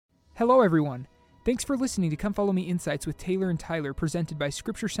Hello, everyone. Thanks for listening to Come Follow Me Insights with Taylor and Tyler, presented by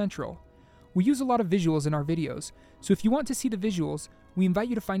Scripture Central. We use a lot of visuals in our videos, so if you want to see the visuals, we invite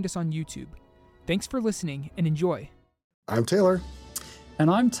you to find us on YouTube. Thanks for listening and enjoy. I'm Taylor.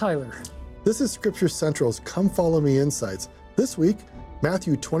 And I'm Tyler. This is Scripture Central's Come Follow Me Insights. This week,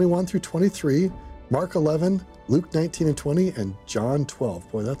 Matthew 21 through 23, Mark 11, Luke 19 and 20, and John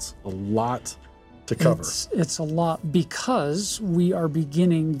 12. Boy, that's a lot to cover. It's a lot because we are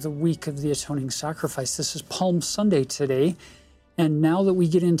beginning the week of the atoning sacrifice. This is Palm Sunday today. And now that we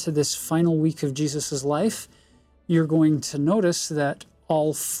get into this final week of Jesus' life, you're going to notice that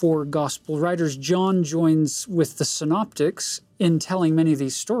all four gospel writers, John joins with the synoptics in telling many of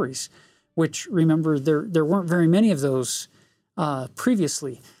these stories, which, remember, there weren't very many of those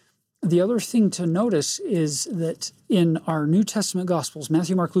previously. The other thing to notice is that in our New Testament Gospels,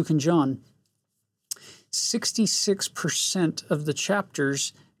 Matthew, Mark, Luke, and John, 66% of the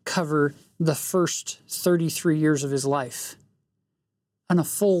chapters cover the first 33 years of his life. And a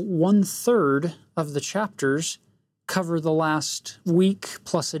full 1/3 of the chapters cover the last week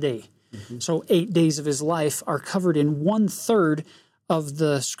plus a day. Mm-hmm. So 8 days of his life are covered in 1/3 of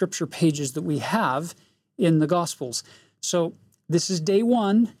the scripture pages that we have in the Gospels. So this is day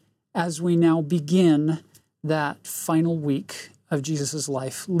one as we now begin that final week of Jesus'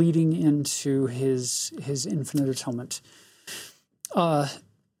 life leading into his infinite atonement. And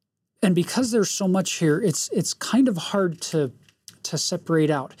because there's so much here, it's kind of hard to separate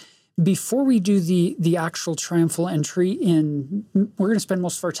out. Before we do the actual triumphal entry we're going to spend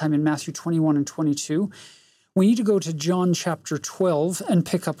most of our time in Matthew 21 and 22. We need to go to John chapter 12 and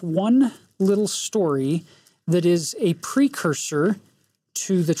pick up one little story that is a precursor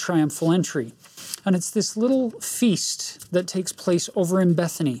to the triumphal entry. And it's this little feast that takes place over in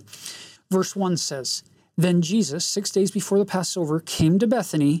Bethany. Verse 1 says, "Then Jesus, 6 days before the Passover, came to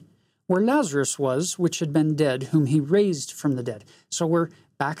Bethany, where Lazarus was, which had been dead, whom he raised from the dead." So we're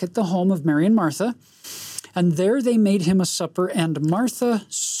back at the home of Mary and Martha, and there they made him a supper, and Martha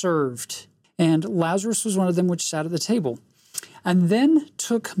served, and Lazarus was one of them which sat at the table. And then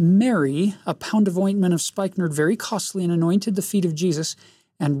took Mary a pound of ointment of spikenard, very costly, and anointed the feet of Jesus,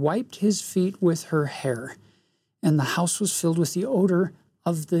 and wiped his feet with her hair. And the house was filled with the odor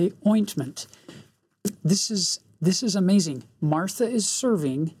of the ointment. This is amazing. Martha is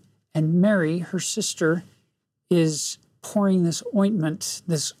serving, and Mary, her sister, is pouring this ointment,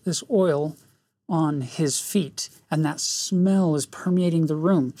 this oil, on his feet, and that smell is permeating the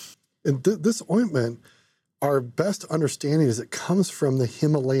room. And this ointment, our best understanding is it comes from the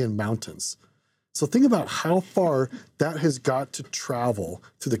Himalayan mountains. So think about how far that has got to travel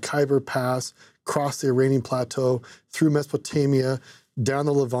through the Khyber Pass, across the Iranian plateau, through Mesopotamia, down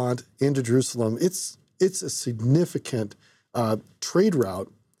the Levant, into Jerusalem. It's a significant trade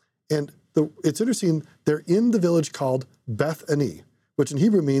route. And it's interesting, they're in the village called Bethany, which in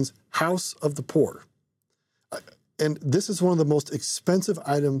Hebrew means house of the poor. And this is one of the most expensive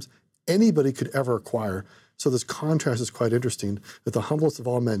items anybody could ever acquire. So this contrast is quite interesting, that the humblest of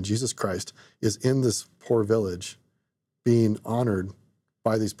all men, Jesus Christ, is in this poor village being honored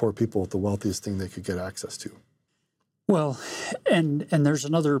by these poor people with the wealthiest thing they could get access to. Well, and there's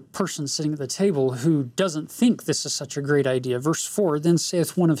another person sitting at the table who doesn't think this is such a great idea. Verse 4, "Then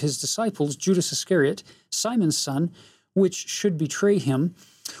saith one of his disciples, Judas Iscariot, Simon's son, which should betray him,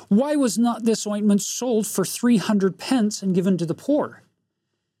 Why was not this ointment sold for 300 pence and given to the poor?"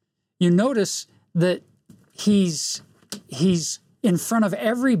 You notice that he's in front of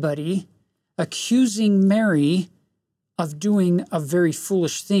everybody accusing Mary of doing a very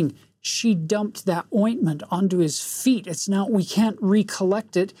foolish thing. She dumped that ointment onto his feet. It's now, we can't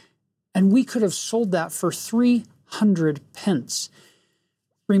recollect it, and we could have sold that for 300 pence.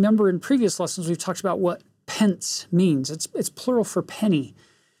 Remember, in previous lessons, we've talked about what pence means. It's plural for penny.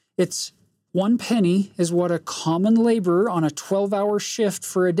 It's 1 penny is what a common laborer on a 12-hour shift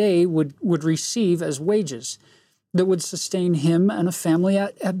for a day would receive as wages that would sustain him and a family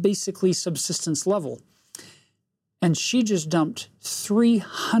at basically subsistence level. And she just dumped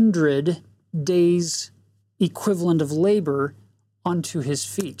 300 days equivalent of labor onto his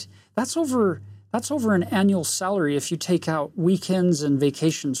feet. That's over an annual salary if you take out weekends and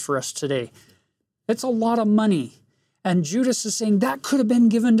vacations for us today. It's a lot of money. And Judas is saying that could have been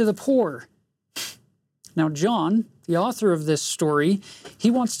given to the poor. Now, John, the author of this story,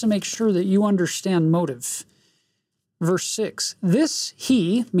 he wants to make sure that you understand motive. Verse 6, "This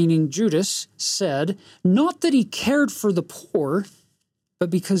he," meaning Judas, "said, not that he cared for the poor, but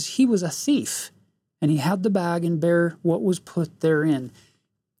because he was a thief, and he had the bag and bare what was put therein."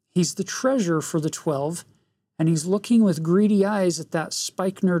 He's the treasurer for the 12, And he's looking with greedy eyes at that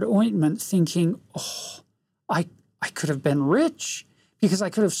spikenard ointment thinking, oh, I could have been rich because I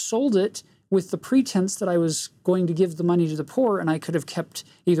could have sold it with the pretense that I was going to give the money to the poor, and I could have kept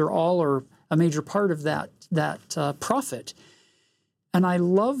either all or a major part of that profit. And I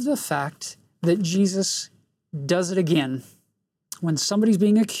love the fact that Jesus does it again. When somebody's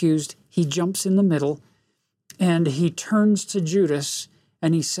being accused, he jumps in the middle and he turns to Judas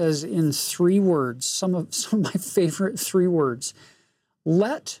and he says in 3 words, some of my favorite 3 words,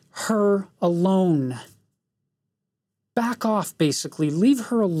 "Let her alone." Back off, basically. Leave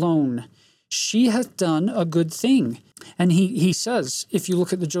her alone. She hath done a good thing. And he says, if you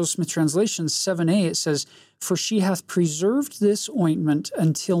look at the Joseph Smith translation, 7a, it says, "For she hath preserved this ointment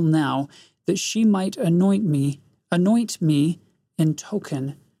until now, that she might anoint me in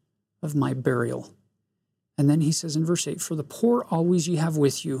token of my burial." And then he says in verse 8, "For the poor always ye have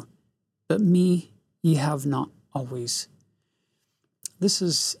with you, but me ye have not always." This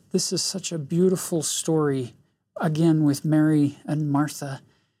is such a beautiful story, again, with Mary and Martha.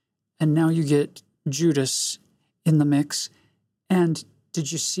 And now you get Judas in the mix. And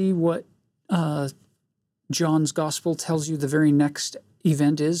did you see what John's gospel tells you the very next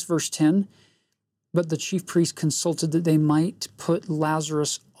event is? Verse 10, "But the chief priests consulted that they might put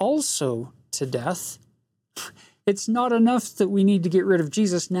Lazarus also to death." It's not enough that we need to get rid of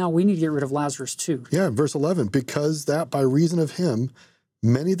Jesus. Now we need to get rid of Lazarus too. Yeah, verse 11, "Because that by reason of him,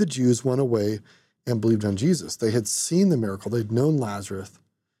 many of the Jews went away and believed on Jesus." They had seen the miracle. They'd known Lazarus,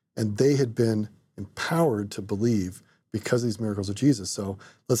 and they had been empowered to believe because of these miracles of Jesus. So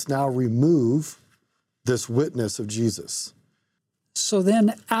let's now remove this witness of Jesus. So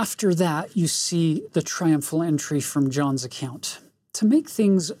then after that, you see the triumphal entry from John's account. To make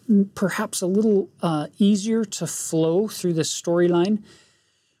things perhaps a little easier to flow through this storyline,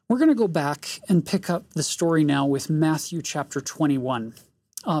 we're going to go back and pick up the story now with Matthew chapter 21,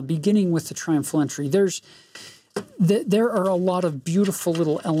 beginning with the triumphal entry. There are a lot of beautiful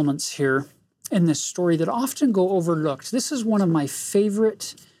little elements here in this story that often go overlooked. This is one of my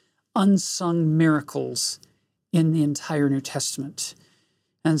favorite unsung miracles in the entire New Testament.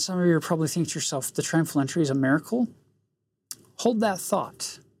 And some of you are probably thinking to yourself, the triumphal entry is a miracle? Hold that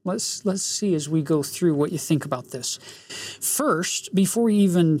thought. Let's see as we go through what you think about this. First, before we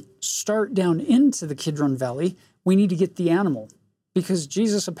even start down into the Kidron Valley, we need to get the animal, because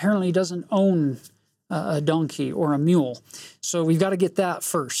Jesus apparently doesn't own a donkey or a mule. So we've got to get that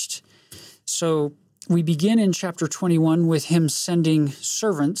first. So we begin in chapter 21 with him sending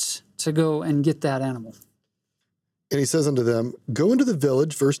servants to go and get that animal. And he says unto them, "Go into the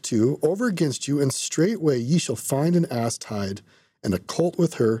village," verse 2, "over against you, and straightway ye shall find an ass tied, and a colt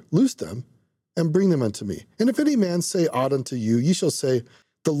with her. Loose them, and bring them unto me. And if any man say aught unto you, ye shall say,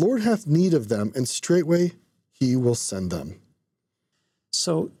 The Lord hath need of them, and straightway he will send them."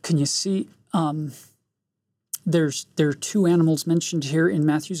 So can you see, there are 2 animals mentioned here in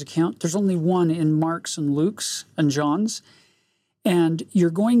Matthew's account. There's only one in Mark's and Luke's and John's. And you're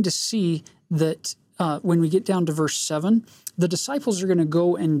going to see that when we get down to verse 7, the disciples are going to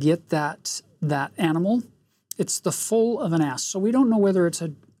go and get that animal. It's the foal of an ass. So we don't know whether it's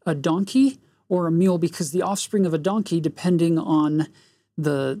a donkey or a mule, because the offspring of a donkey, depending on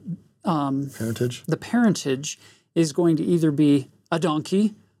the parentage, is going to either be a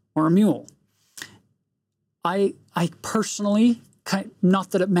donkey or a mule. I personally,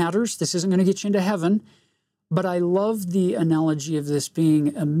 not that it matters, this isn't going to get you into heaven, but I love the analogy of this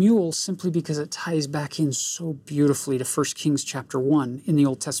being a mule simply because it ties back in so beautifully to 1 Kings chapter 1 in the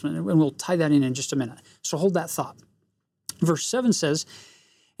Old Testament, and we'll tie that in just a minute. So hold that thought. Verse 7 says,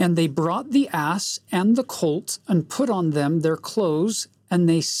 "And they brought the ass and the colt, and put on them their clothes, and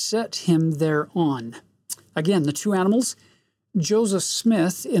they set him thereon." Again, the 2 animals. Joseph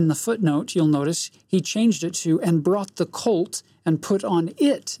Smith, in the footnote, you'll notice, he changed it to, "and brought the colt, and put on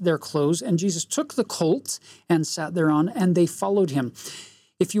it their clothes, and Jesus took the colt and sat thereon, and they followed him."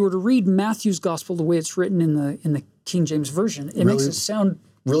 If you were to read Matthew's gospel the way it's written in the King James Version, it makes it sound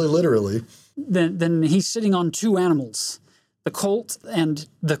really literally. Then he's sitting on 2 animals, the colt and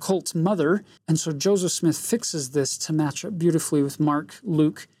the colt's mother. And so Joseph Smith fixes this to match up beautifully with Mark,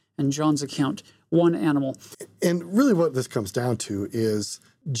 Luke, and John's account. 1 animal. And really what this comes down to is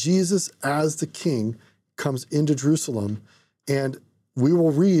Jesus as the king comes into Jerusalem, and we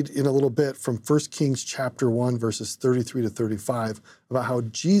will read in a little bit from 1 Kings chapter 1, verses 33 to 35, about how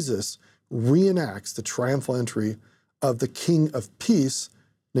Jesus reenacts the triumphal entry of the king of peace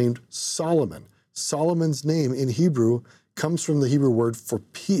named Solomon. Solomon's name in Hebrew comes from the Hebrew word for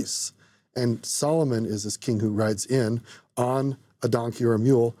peace. And Solomon is this king who rides in on a donkey or a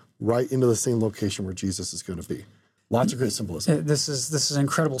mule right into the same location where Jesus is going to be. Lots of great symbolism. This is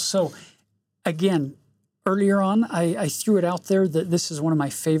incredible. So, again, earlier on, I threw it out there that this is one of my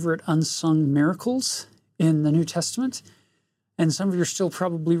favorite unsung miracles in the New Testament. And some of you are still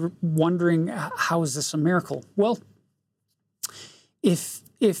probably wondering, how is this a miracle? Well, if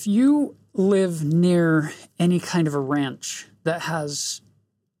you live near any kind of a ranch that has,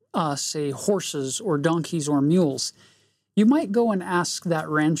 say, horses or donkeys or mules, you might go and ask that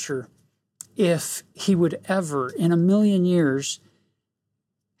rancher if he would ever, in a million years,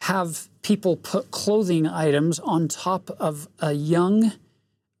 have people put clothing items on top of a young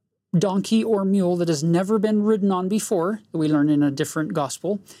donkey or mule that has never been ridden on before, that we learn in a different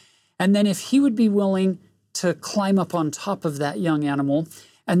gospel, and then if he would be willing to climb up on top of that young animal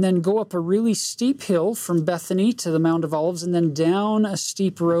and then go up a really steep hill from Bethany to the Mount of Olives and then down a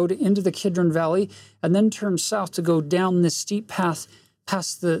steep road into the Kidron Valley and then turn south to go down this steep path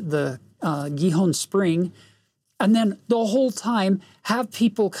past the Gihon Spring, and then the whole time have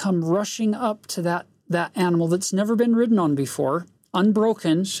people come rushing up to that animal that's never been ridden on before,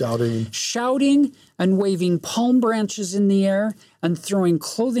 unbroken, shouting and waving palm branches in the air and throwing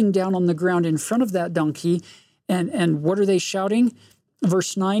clothing down on the ground in front of that donkey. And what are they shouting?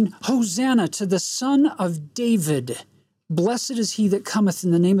 Verse 9, Hosanna to the Son of David. Blessed is he that cometh in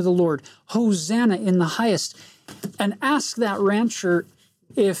the name of the Lord. Hosanna in the highest. And ask that rancher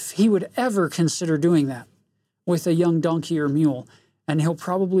if he would ever consider doing that with a young donkey or mule. And he'll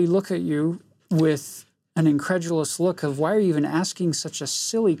probably look at you with an incredulous look of, why are you even asking such a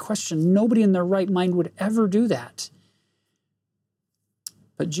silly question? Nobody in their right mind would ever do that.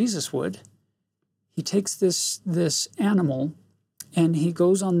 But Jesus would. He takes this animal and he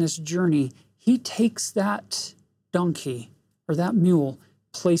goes on this journey. He takes that donkey or that mule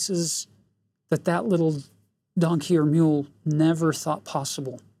places that little donkey or mule never thought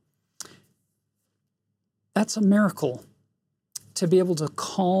possible. That's a miracle. To be able to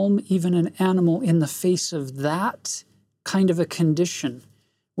calm even an animal in the face of that kind of a condition,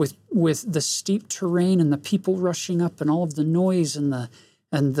 with the steep terrain and the people rushing up and all of the noise and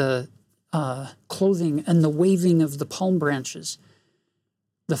the clothing and the waving of the palm branches.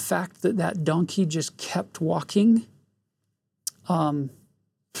 The fact that donkey just kept walking.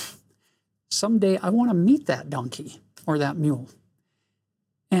 Someday I want to meet that donkey or that mule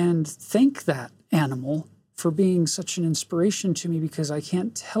and thank that animal for being such an inspiration to me, because I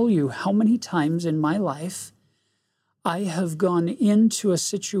can't tell you how many times in my life I have gone into a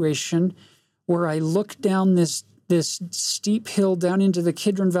situation where I look down this steep hill down into the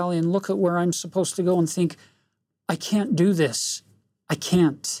Kidron Valley and look at where I'm supposed to go and think, I can't do this. I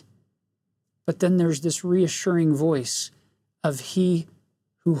can't. But then there's this reassuring voice of he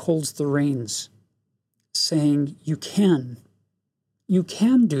who holds the reins saying, you can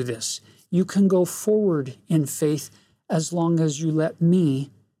do this. You can go forward in faith as long as you let me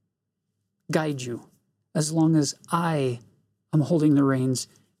guide you. As long as I am holding the reins,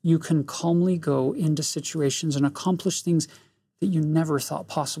 you can calmly go into situations and accomplish things that you never thought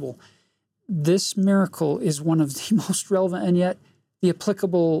possible. This miracle is one of the most relevant, and yet the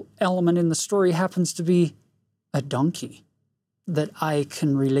applicable element in the story happens to be a donkey that I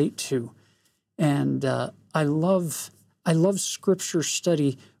can relate to. And I love Scripture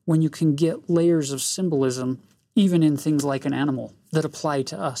study when you can get layers of symbolism, even in things like an animal, that apply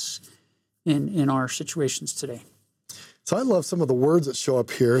to us in our situations today. So I love some of the words that show up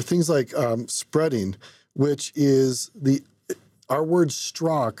here. Things like spreading, which is our word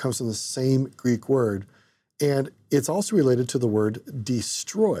straw comes from the same Greek word, and it's also related to the word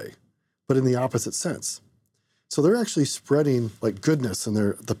destroy, but in the opposite sense. So they're actually spreading like goodness in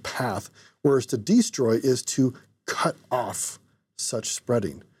the path, whereas to destroy is to cut off such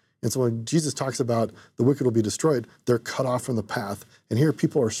spreading. And so when Jesus talks about the wicked will be destroyed, they're cut off from the path. And here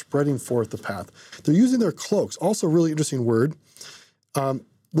people are spreading forth the path. They're using their cloaks. Also a really interesting word.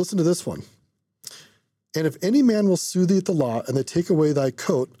 Listen to this one. And if any man will sue thee at the law, and they take away thy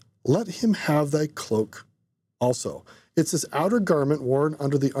coat, let him have thy cloak also. It's this outer garment worn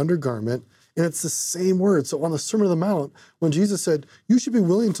under the undergarment, and it's the same word. So on the Sermon on the Mount, when Jesus said, you should be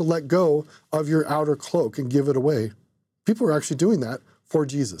willing to let go of your outer cloak and give it away, people are actually doing that for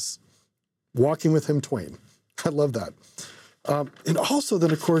Jesus, walking with him twain. I love that. And also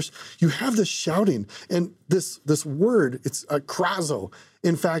then, of course, you have this shouting. And this word, it's a krazo.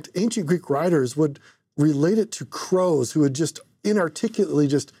 In fact, ancient Greek writers would relate it to crows who would just inarticulately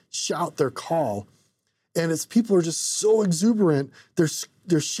just shout their call. And it's people are just so exuberant.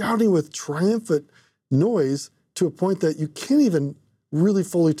 They're shouting with triumphant noise to a point that you can't even really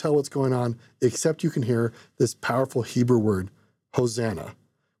fully tell what's going on, except you can hear this powerful Hebrew word, Hosanna,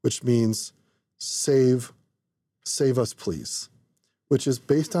 which means save us, please, which is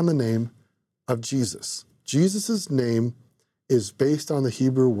based on the name of Jesus. Jesus' name is based on the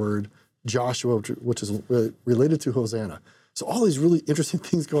Hebrew word Joshua, which is related to Hosanna. So all these really interesting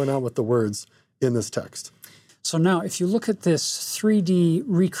things going on with the words in this text. So now, if you look at this 3D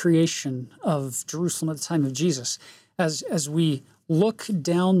recreation of Jerusalem at the time of Jesus, as we look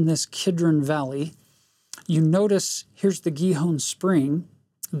down this Kidron Valley, you notice here's the Gihon Spring,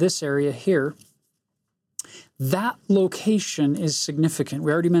 this area here. That location is significant.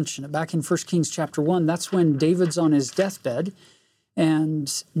 We already mentioned it. Back in 1 Kings chapter 1, that's when David's on his deathbed,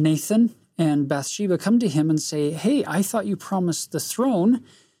 and Nathan and Bathsheba come to him and say, hey, I thought you promised the throne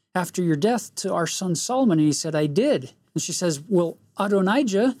after your death to our son Solomon. And he said, I did. And she says, well,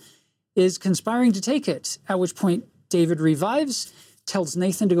 Adonijah is conspiring to take it. At which point David revives, tells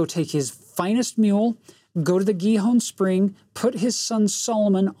Nathan to go take his finest mule, go to the Gihon Spring, put his son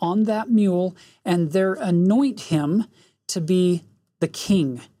Solomon on that mule, and there anoint him to be the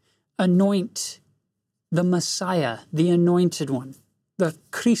king. Anoint the Messiah, the anointed one, the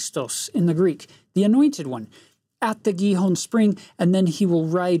Christos in the Greek, the anointed one, at the Gihon Spring, and then he will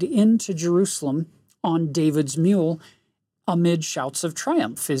ride into Jerusalem on David's mule amid shouts of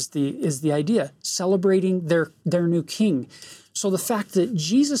triumph is the idea, celebrating their new king. So the fact that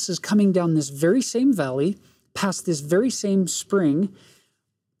Jesus is coming down this very same valley, past this very same spring,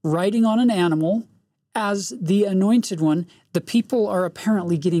 riding on an animal as the anointed one, the people are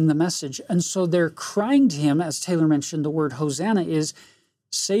apparently getting the message. And so they're crying to him, as Taylor mentioned, the word Hosanna is,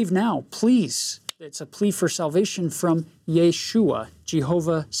 save now, please. It's a plea for salvation from Yeshua,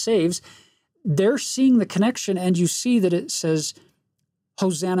 Jehovah saves. They're seeing the connection, and you see that it says,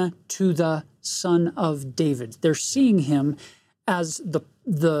 Hosanna to the Son of David. They're seeing him as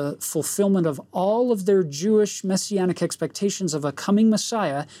the fulfillment of all of their Jewish messianic expectations of a coming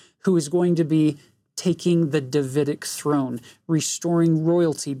Messiah who is going to be taking the Davidic throne, restoring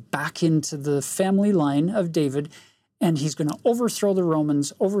royalty back into the family line of David, and he's going to overthrow the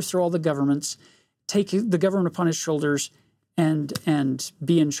Romans, overthrow all the governments, take the government upon his shoulders, and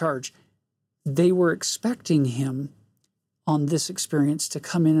be in charge. They were expecting him on this experience to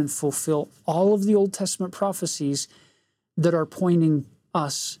come in and fulfill all of the Old Testament prophecies that are pointing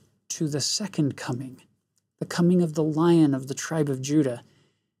us to the second coming, the coming of the Lion of the tribe of Judah.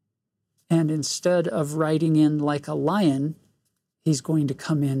 And instead of riding in like a lion, he's going to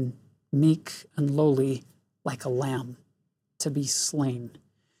come in meek and lowly like a lamb to be slain.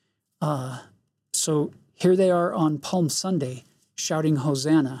 So here they are on Palm Sunday shouting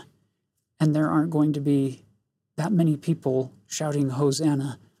Hosanna, and there aren't going to be that many people shouting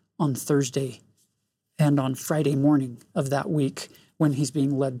Hosanna on Thursday and on Friday morning of that week when he's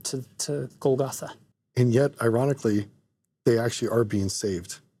being led to Golgotha. And yet, ironically, they actually are being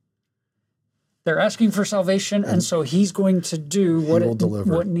saved. They're asking for salvation, and so he's going to do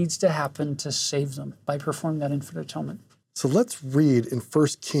what needs to happen to save them by performing that infinite atonement. So let's read in 1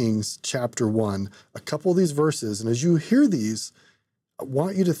 Kings chapter 1 a couple of these verses. And as you hear these, I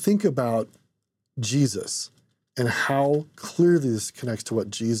want you to think about Jesus and how clearly this connects to what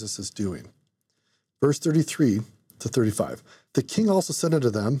Jesus is doing. Verse 33 to 35. The king also said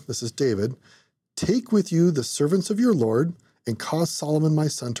unto them, this is David, take with you the servants of your Lord, and cause Solomon my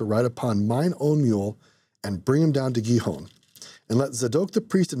son to ride upon mine own mule, and bring him down to Gihon. And let Zadok the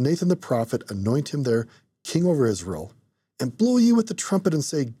priest and Nathan the prophet anoint him there king over Israel. And blow ye with the trumpet, and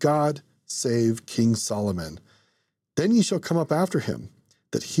say, God save King Solomon. Then ye shall come up after him,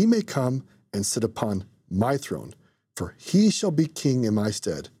 that he may come and sit upon my throne. For he shall be king in my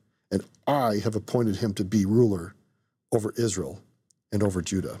stead, and I have appointed him to be ruler over Israel and over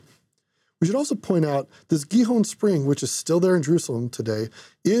Judah. We should also point out this Gihon Spring, which is still there in Jerusalem today,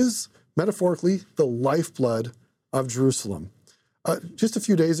 is metaphorically the lifeblood of Jerusalem. Just a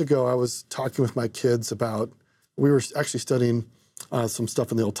few days ago, I was talking with my kids about, we were actually studying some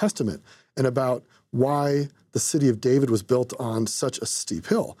stuff in the Old Testament, and about why the city of David was built on such a steep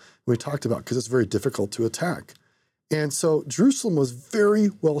hill. We talked about because it's very difficult to attack. And so Jerusalem was very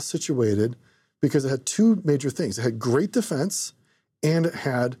well situated because it had two major things. It had great defense, and it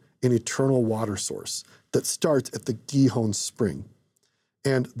had an eternal water source that starts at the Gihon Spring.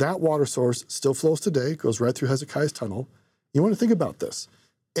 And that water source still flows today, goes right through Hezekiah's tunnel. You want to think about this.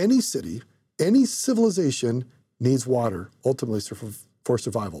 Any city, any civilization needs water, ultimately for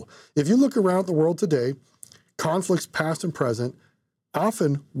survival. If you look around the world today, conflicts past and present,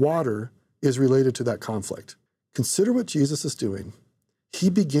 often water is related to that conflict. Consider what Jesus is doing. He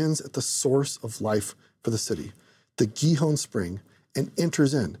begins at the source of life for the city, the Gihon Spring, and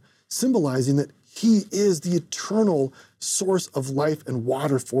enters in, symbolizing that He is the eternal source of life and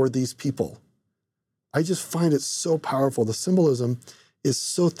water for these people. I just find it so powerful. The symbolism is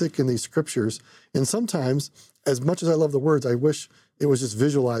so thick in these scriptures. And sometimes, as much as I love the words, I wish it was just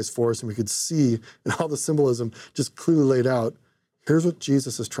visualized for us and we could see and all the symbolism just clearly laid out. Here's what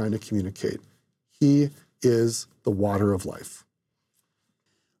Jesus is trying to communicate. He is the water of life.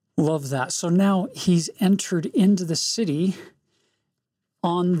 Love that. So now he's entered into the city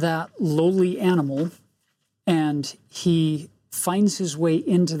on that lowly animal, and he finds his way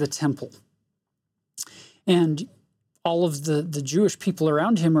into the temple. And all of the Jewish people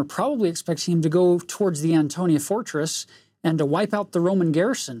around him are probably expecting him to go towards the Antonia fortress and to wipe out the Roman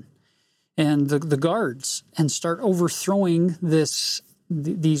garrison and the guards and start overthrowing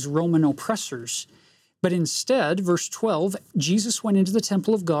these Roman oppressors. But instead, verse 12, Jesus went into the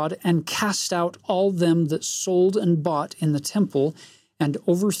temple of God and cast out all them that sold and bought in the temple, and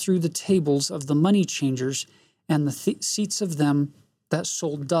overthrew the tables of the money changers and the seats of them that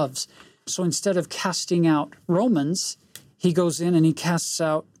sold doves. So instead of casting out Romans, he goes in and he casts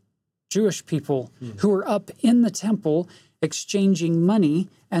out Jewish people who are up in the temple exchanging money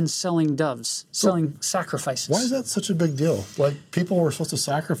and selling doves, selling sacrifices. Why is that such a big deal? Like, people were supposed to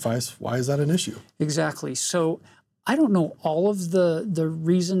sacrifice. Why is that an issue? Exactly. So I don't know all of the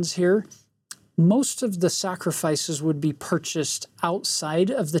reasons here. Most of the sacrifices would be purchased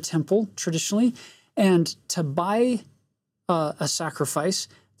outside of the temple traditionally. And to buy a sacrifice,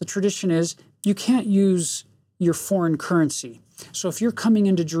 the tradition is you can't use your foreign currency. So if you're coming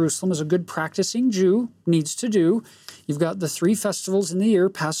into Jerusalem as a good practicing Jew needs to do, you've got the 3 festivals in the year,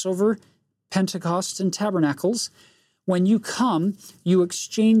 Passover, Pentecost, and Tabernacles. When you come, you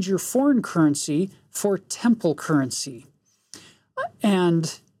exchange your foreign currency for temple currency.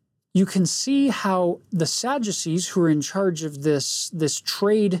 And you can see how the Sadducees, who are in charge of this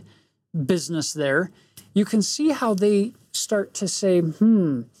trade business there, you can see how they start to say,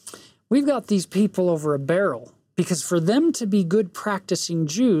 we've got these people over a barrel. Because for them to be good practicing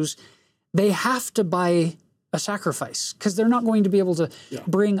Jews, they have to buy a sacrifice, because they're not going to be able to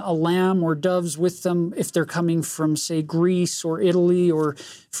bring a lamb or doves with them if they're coming from, say, Greece or Italy or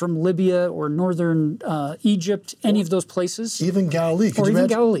from Libya or northern Egypt, any of those places. Even Galilee. Could Or you even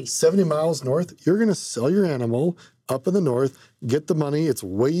imagine Galilee. 70 miles north, you're going to sell your animal up in the north, get the money. It's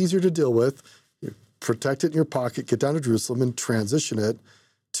way easier to deal with. You protect it in your pocket, get down to Jerusalem, and transition it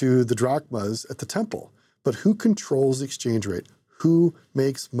to the drachmas at the temple. But who controls the exchange rate? Who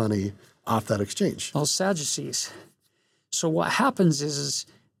makes money off that exchange? Well, Sadducees. So what happens is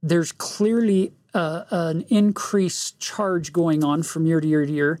there's clearly an increased charge going on from year to year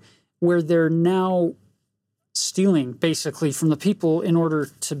to year, where they're now stealing basically from the people in order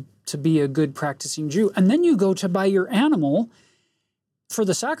to be a good practicing Jew. And then you go to buy your animal for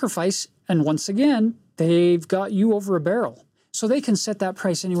the sacrifice, and once again, they've got you over a barrel. So they can set that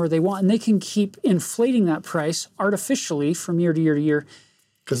price anywhere they want, and they can keep inflating that price artificially from year to year to year.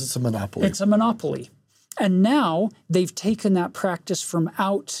 Because it's a monopoly. It's a monopoly. And now they've taken that practice from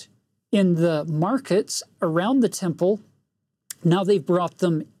out in the markets around the temple. Now they've brought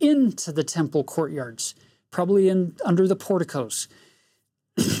them into the temple courtyards, probably under the porticos.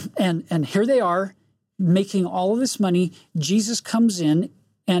 and here they are making all of this money. Jesus comes in,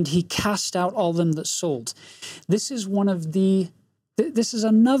 and he cast out all them that sold. This is this is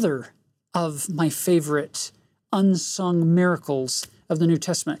another of my favorite unsung miracles of the New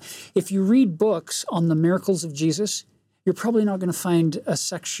Testament. If you read books on the miracles of Jesus, you're probably not going to find a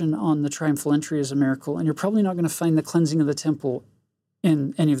section on the triumphal entry as a miracle, and you're probably not going to find the cleansing of the temple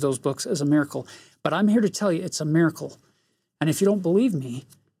in any of those books as a miracle. But I'm here to tell you it's a miracle. And if you don't believe me,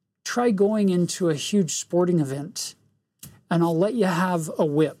 try going into a huge sporting event, and I'll let you have a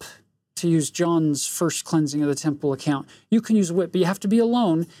whip, to use John's first cleansing of the temple account. You can use a whip, but you have to be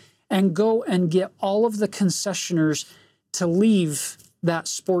alone, and go and get all of the concessioners to leave that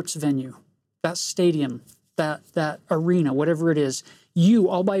sports venue, that stadium, that arena, whatever it is. You,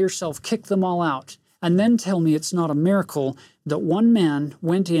 all by yourself, kick them all out, and then tell me it's not a miracle that one man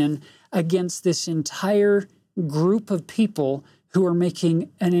went in against this entire group of people who are making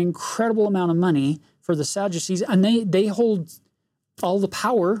an incredible amount of money for the Sadducees, and they hold all the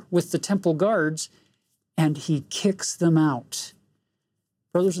power with the temple guards, and he kicks them out.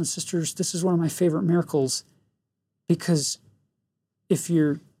 Brothers and sisters, this is one of my favorite miracles, because if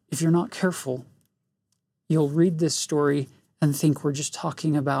you're not careful, you'll read this story and think we're just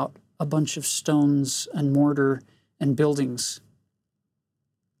talking about a bunch of stones and mortar and buildings.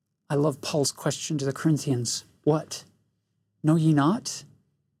 I love Paul's question to the Corinthians. What? Know ye not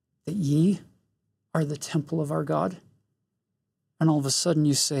that ye are the temple of our God? And all of a sudden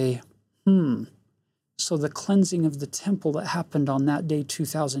you say, So the cleansing of the temple that happened on that day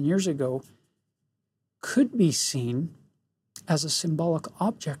 2,000 years ago could be seen as a symbolic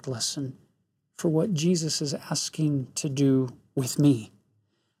object lesson for what Jesus is asking to do with me.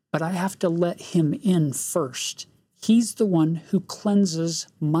 But I have to let him in first. He's the one who cleanses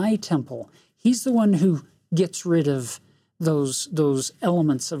my temple. He's the one who gets rid of those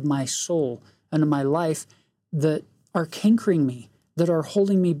elements of my soul and of my life that are cankering me, that are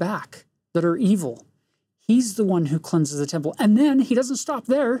holding me back, that are evil. He's the one who cleanses the temple. And then he doesn't stop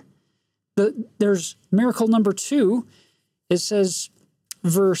there. There's miracle number 2. It says,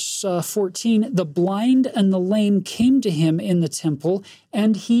 verse 14, the blind and the lame came to him in the temple,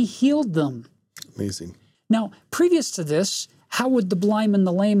 and he healed them. Amazing. Now, previous to this, how would the blind and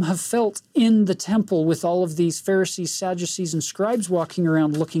the lame have felt in the temple with all of these Pharisees, Sadducees, and scribes walking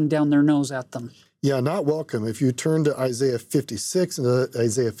around looking down their nose at them? Yeah, not welcome. If you turn to Isaiah 56 and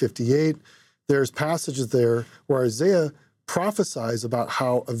Isaiah 58, there's passages there where Isaiah prophesies about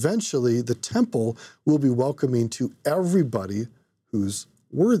how eventually the temple will be welcoming to everybody who's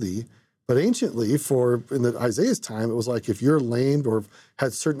worthy. But anciently, in Isaiah's time, it was like if you're lamed or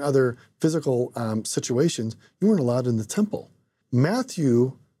had certain other physical situations, you weren't allowed in the temple.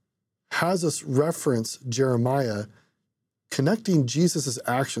 Matthew has us reference Jeremiah connecting Jesus'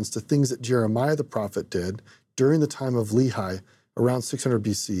 actions to things that Jeremiah the prophet did during the time of Lehi, around 600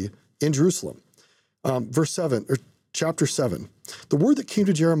 BC, in Jerusalem. Chapter 7, the word that came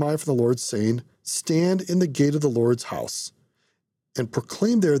to Jeremiah from the Lord, saying, stand in the gate of the Lord's house, and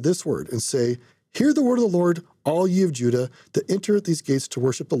proclaim there this word, and say, hear the word of the Lord, all ye of Judah, that enter at these gates to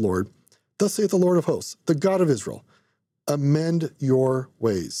worship the Lord. Thus saith the Lord of hosts, the God of Israel, amend your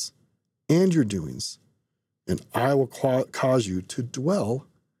ways and your doings, and I will cause you to dwell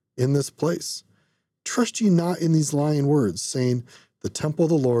in this place. Trust ye not in these lying words, saying, the temple of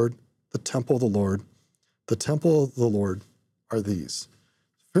the Lord, the temple of the Lord, the temple of the Lord are these.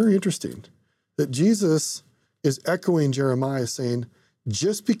 Very interesting that Jesus is echoing Jeremiah, saying,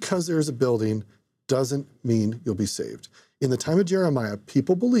 just because there's a building doesn't mean you'll be saved. In the time of Jeremiah,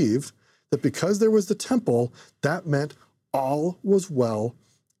 people believed that because there was the temple, that meant all was well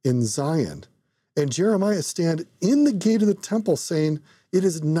in Zion. And Jeremiah stand in the gate of the temple saying, it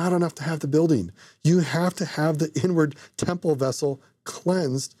is not enough to have the building. You have to have the inward temple vessel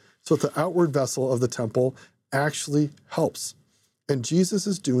cleansed so that the outward vessel of the temple actually helps. And Jesus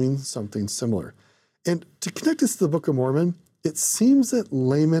is doing something similar. And to connect this to the Book of Mormon, it seems that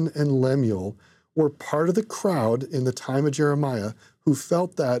Laman and Lemuel were part of the crowd in the time of Jeremiah who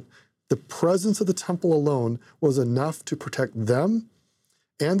felt that the presence of the temple alone was enough to protect them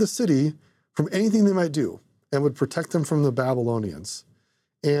and the city from anything they might do and would protect them from the Babylonians.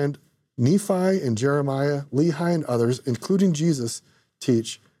 And Nephi and Jeremiah, Lehi and others, including Jesus,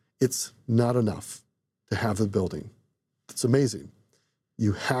 teach it's not enough to have the building. It's amazing.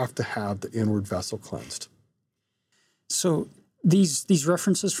 You have to have the inward vessel cleansed. So these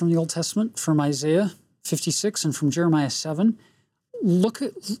references from the Old Testament, from Isaiah 56 and from Jeremiah 7, look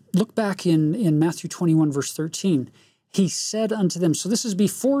back in Matthew 21, verse 13. He said unto them, so this is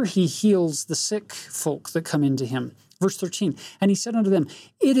before he heals the sick folk that come into him. Verse 13, and he said unto them,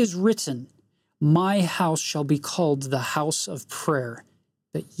 it is written, my house shall be called the house of prayer,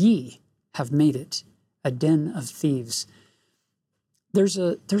 but ye have made it a den of thieves. There's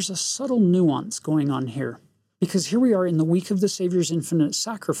a subtle nuance going on here, because here we are in the week of the Savior's infinite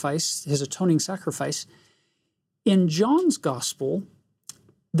sacrifice, his atoning sacrifice. In John's gospel,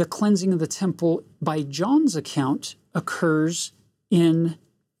 the cleansing of the temple, by John's account, occurs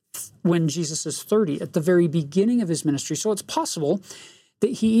when Jesus is 30, at the very beginning of his ministry. So it's possible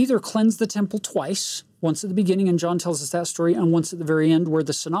that he either cleansed the temple twice, once at the beginning, and John tells us that story, and once at the very end, where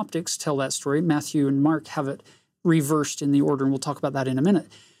the synoptics tell that story. Matthew and Mark have it reversed in the order, and we'll talk about that in a minute.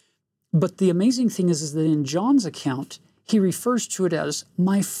 But the amazing thing is that in John's account, he refers to it as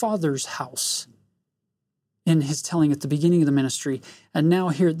my Father's house in his telling at the beginning of the ministry. And now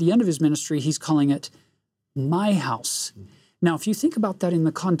here at the end of his ministry, he's calling it my house. Now, if you think about that in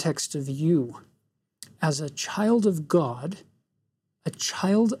the context of you, as a child of God, a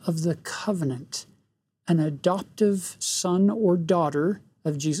child of the covenant, an adoptive son or daughter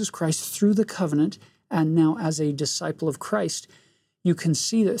of Jesus Christ through the covenant, and now as a disciple of Christ, you can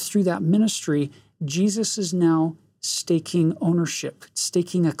see that through that ministry, Jesus is now staking ownership,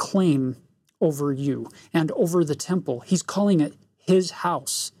 staking a claim over you and over the temple. He's calling it his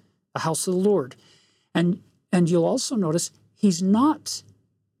house, the house of the Lord. And you'll also notice he's not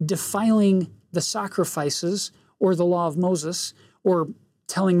defiling the sacrifices or the law of Moses or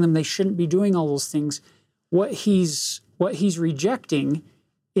telling them they shouldn't be doing all those things. What he's rejecting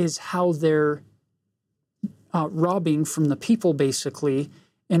is how they're robbing from the people, basically,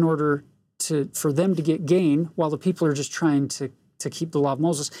 in order for them to get gain, while the people are just trying to keep the law of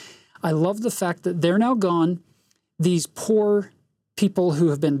Moses. I love the fact that they're now gone. These poor people who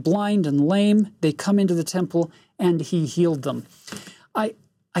have been blind and lame, they come into the temple, and he healed them.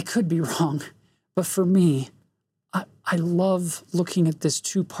 I could be wrong, but for me, I love looking at this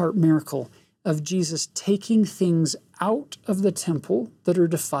two-part miracle of Jesus taking things out of the temple that are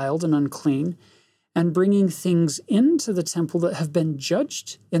defiled and unclean and bringing things into the temple that have been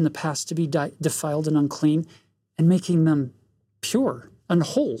judged in the past to be defiled and unclean and making them pure and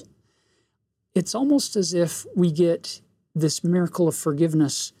whole. It's almost as if we get this miracle of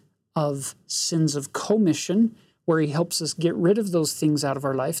forgiveness of sins of commission, where he helps us get rid of those things out of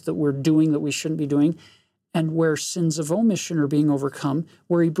our life that we're doing that we shouldn't be doing, and where sins of omission are being overcome,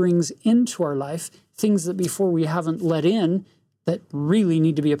 where he brings into our life things that before we haven't let in that really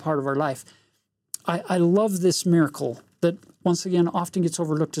need to be a part of our life. I love this miracle that, once again, often gets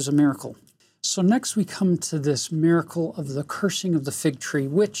overlooked as a miracle. So next we come to this miracle of the cursing of the fig tree,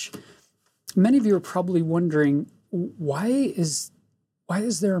 which many of you are probably wondering, why is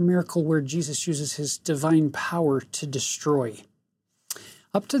there a miracle where Jesus uses his divine power to destroy?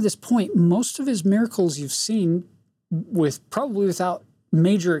 Up to this point, most of his miracles you've seen, probably without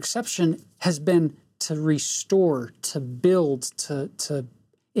major exception, has been to restore, to build, to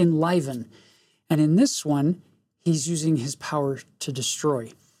enliven. And in this one, he's using his power to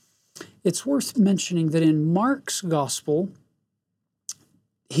destroy. It's worth mentioning that in Mark's gospel,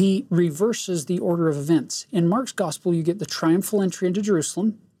 he reverses the order of events. In Mark's gospel, you get the triumphal entry into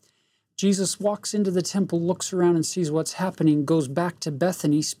Jerusalem. Jesus walks into the temple, looks around and sees what's happening, goes back to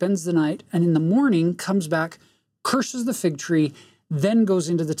Bethany, spends the night, and in the morning comes back, curses the fig tree, then goes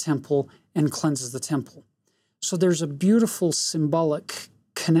into the temple and cleanses the temple. So there's a beautiful symbolic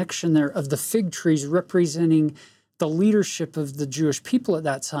connection there of the fig trees representing the leadership of the Jewish people at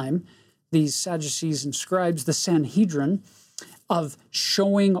that time, these Sadducees and scribes, the Sanhedrin, of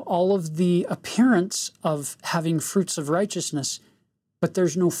showing all of the appearance of having fruits of righteousness, but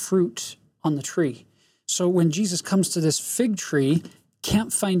there's no fruit on the tree. So when Jesus comes to this fig tree,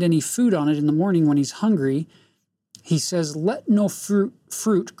 can't find any food on it in the morning when he's hungry, he says, "Let no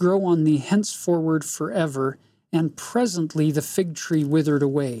fruit grow on thee henceforward forever," and presently the fig tree withered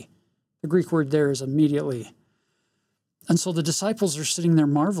away. The Greek word there is immediately. And so the disciples are sitting there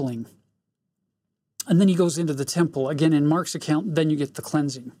marveling. And then he goes into the temple. Again, in Mark's account, then you get the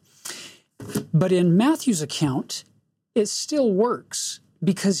cleansing. But in Matthew's account, it still works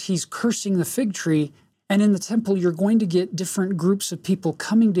because he's cursing the fig tree. And in the temple, you're going to get different groups of people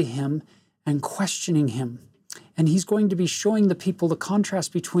coming to him and questioning him. And he's going to be showing the people the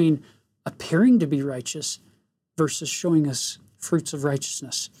contrast between appearing to be righteous versus showing us fruits of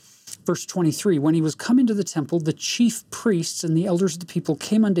righteousness. Verse 23, when he was come into the temple, the chief priests and the elders of the people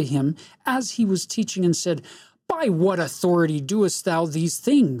came unto him as he was teaching and said, "By what authority doest thou these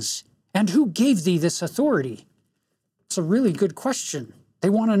things? And who gave thee this authority?" It's a really good question. They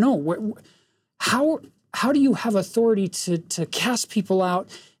want to know, how do you have authority to cast people out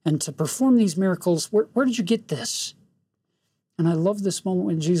and to perform these miracles? Where did you get this? And I love this moment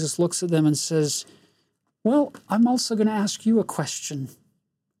when Jesus looks at them and says, "Well, I'm also going to ask you a question.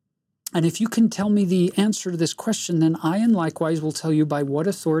 And if you can tell me the answer to this question, then I and likewise will tell you by what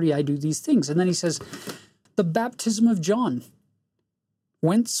authority I do these things." And then he says, "The baptism of John,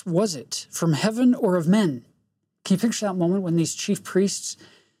 whence was it? From heaven or of men?" Can you picture that moment when these chief priests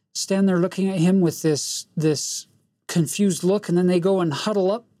stand there looking at him with this confused look, and then they go and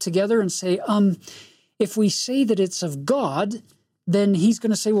huddle up together and say, if we say that it's of God, then he's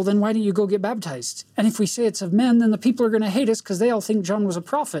going to say, "Well, then why don't you go get baptized? And if we say it's of men, then the people are going to hate us because they all think John was a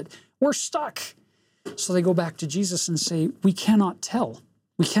prophet. We're stuck." So they go back to Jesus and say, "We cannot tell.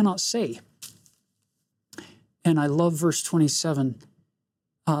 We cannot say." And I love verse 27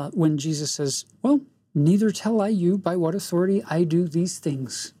 when Jesus says, "Well, neither tell I you by what authority I do these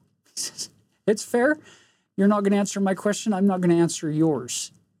things." He says, it's fair. You're not going to answer my question. I'm not going to answer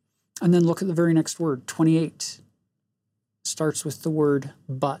yours. And then look at the very next word, 28. Starts with the word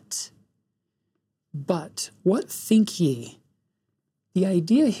but. But what think ye? The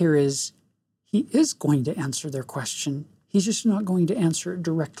idea here is he is going to answer their question. He's just not going to answer it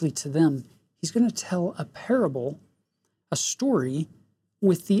directly to them. He's going to tell a parable, a story,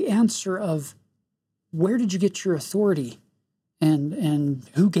 with the answer of, where did you get your authority? And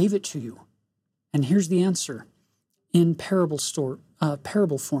who gave it to you? And here's the answer in parable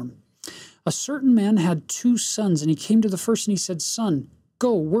form. A certain man had 2 sons, and he came to the first and he said, "Son,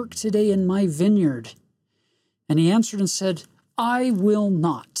 go work today in my vineyard." And he answered and said, "I will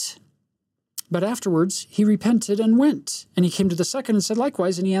not." But afterwards he repented and went. And he came to the second and said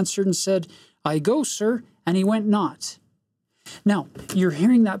likewise. And he answered and said, I go, sir. And he went not. Now, you're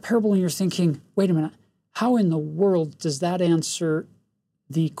hearing that parable and you're thinking, wait a minute, how in the world does that answer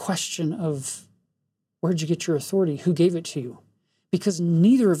the question of where'd you get your authority? Who gave it to you? Because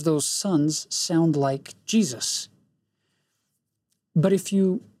neither of those sons sound like Jesus. But if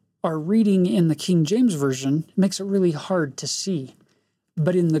you are reading in the King James Version, it makes it really hard to see.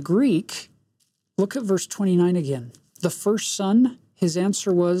 But in the Greek, look at verse 29 again. The first son, his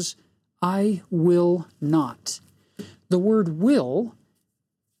answer was, I will not. The word will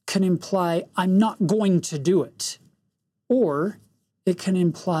can imply, I'm not going to do it. Or it can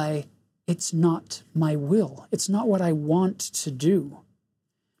imply, it's not my will. It's not what I want to do.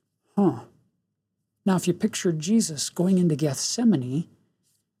 Now, if you picture Jesus going into Gethsemane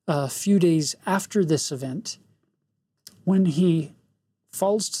a few days after this event, when he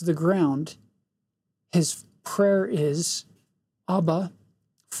falls to the ground, his prayer is, Abba,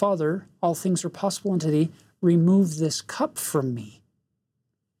 Father, all things are possible unto thee, remove this cup from me.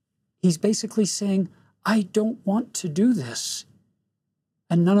 He's basically saying, I don't want to do this.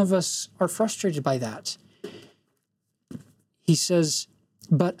 And none of us are frustrated by that. He says,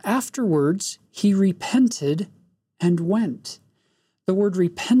 but afterwards he repented and went. The word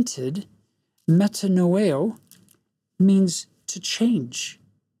repented, metanoeo, means to change.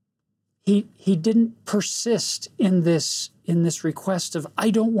 He didn't persist in this request of, I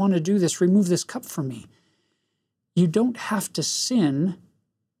don't want to do this, remove this cup from me. You don't have to sin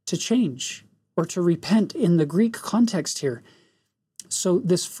to change or to repent in the Greek context here. So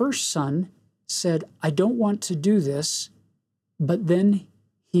this first son said, I don't want to do this, but then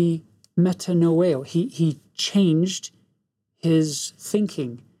he metanoeo, he changed his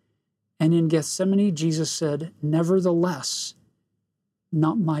thinking. And in Gethsemane, Jesus said, nevertheless,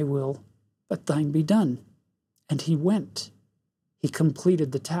 not my will, but thine be done. And he went. He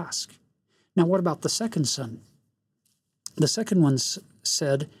completed the task. Now, what about the second son? The second one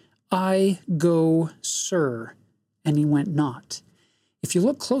said, I go, sir, and he went not. If you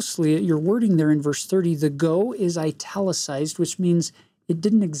look closely at your wording there in verse 30, the go is italicized, which means it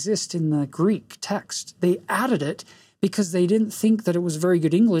didn't exist in the Greek text. They added it because they didn't think that it was very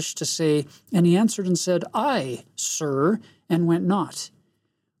good English to say, and he answered and said, I, sir, and went not.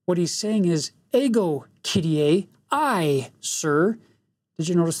 What he's saying is, ego, kyrie, I, sir. Did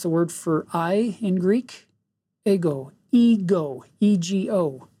you notice the word for I in Greek? Ego, ego,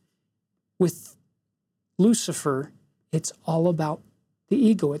 E-G-O. With Lucifer, it's all about the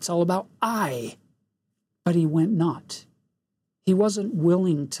ego. It's all about I. But he went not. He wasn't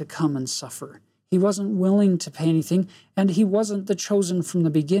willing to come and suffer. He wasn't willing to pay anything, and he wasn't the chosen from the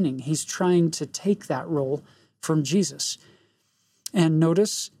beginning. He's trying to take that role from Jesus. And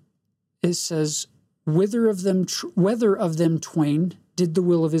notice it says, whether of them twain did the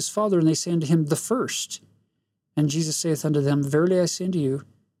will of his Father, and they say unto him, the first. And Jesus saith unto them, verily I say unto you,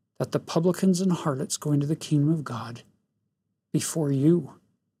 that the publicans and harlots go into the kingdom of God before you.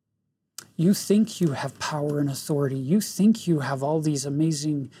 You think you have power and authority. You think you have all these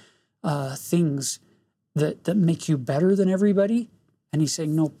amazing things that make you better than everybody. And he's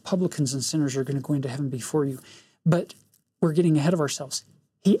saying, no, publicans and sinners are going to go into heaven before you. But we're getting ahead of ourselves.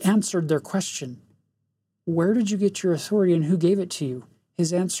 He answered their question. Where did you get your authority and who gave it to you?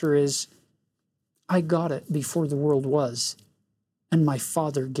 His answer is, I got it before the world was, and my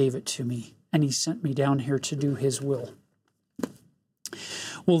Father gave it to me, and he sent me down here to do his will.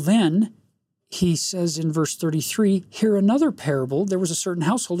 Well, then he says in verse 33, hear another parable. There was a certain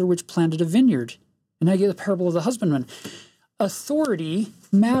householder which planted a vineyard. And I get the parable of the husbandman. Authority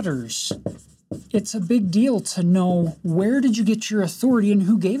matters. It's a big deal to know where did you get your authority and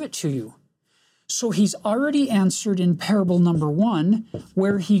who gave it to you. So he's already answered in parable number 1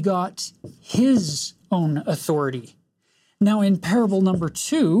 where he got his own authority. Now in parable number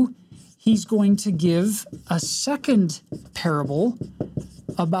 2, he's going to give a second parable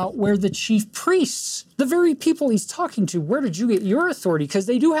about where the chief priests, the very people he's talking to, where did you get your authority? Because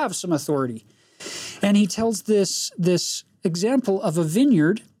they do have some authority. And he tells this example of a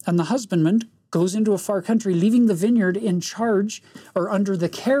vineyard, and the husbandman goes into a far country, leaving the vineyard in charge or under the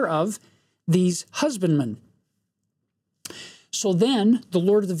care of these husbandmen. So then the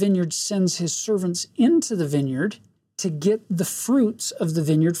Lord of the vineyard sends his servants into the vineyard to get the fruits of the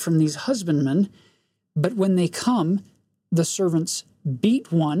vineyard from these husbandmen. But when they come, the servants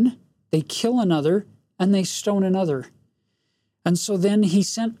beat one, they kill another, and they stone another. And so then he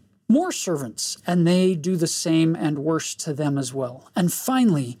sent more servants, and they do the same and worse to them as well. And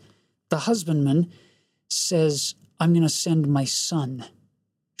finally, the husbandman says, I'm going to send my son.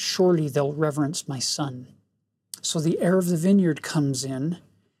 surely they'll reverence my son. So the heir of the vineyard comes in,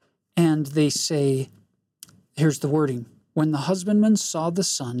 and they say, here's the wording, when the husbandmen saw the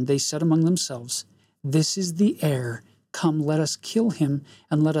son, they said among themselves, this is the heir. Come, let us kill him,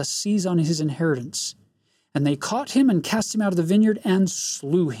 and let us seize on his inheritance. And they caught him and cast him out of the vineyard and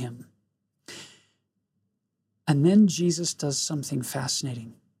slew him. And then Jesus does something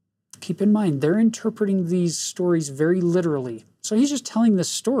fascinating. Keep in mind, they're interpreting these stories very literally. So he's just telling this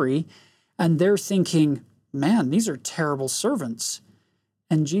story, and they're thinking, man, these are terrible servants.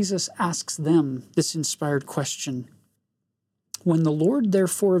 And Jesus asks them this inspired question. When the Lord,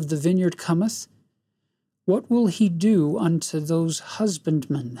 therefore, of the vineyard cometh, what will he do unto those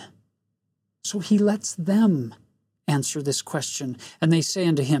husbandmen? So he lets them answer this question. And they say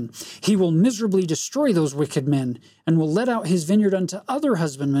unto him, he will miserably destroy those wicked men, and will let out his vineyard unto other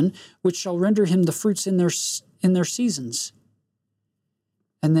husbandmen, which shall render him the fruits in their seasons.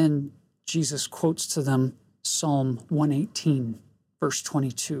 And then Jesus quotes to them Psalm 118, verse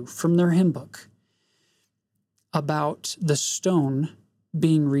 22, from their hymn book, about the stone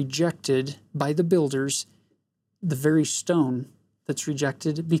being rejected by the builders. The very stone that's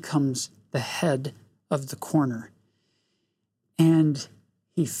rejected becomes the head of the corner. And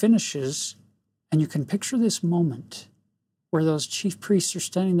he finishes, and you can picture this moment where those chief priests are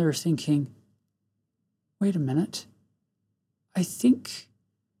standing there thinking, wait a minute, I think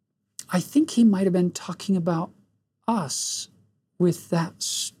he might have been talking about us with that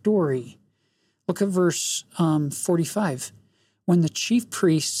story. Look at verse 45. When the chief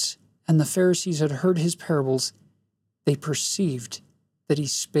priests and the Pharisees had heard his parables, they perceived that he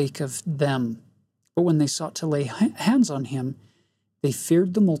spake of them. But when they sought to lay hands on him, they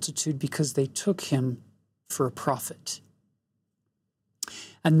feared the multitude because they took him for a prophet.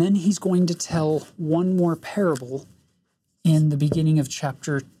 And then he's going to tell one more parable in the beginning of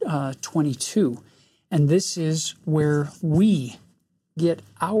chapter 22. And this is where we get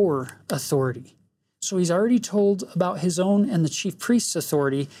our authority. So he's already told about his own and the chief priest's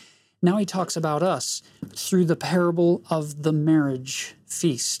authority. Now he talks about us through the parable of the marriage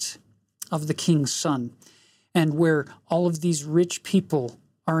feast of the king's son, and where all of these rich people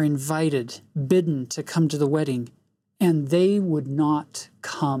are invited, bidden to come to the wedding, and they would not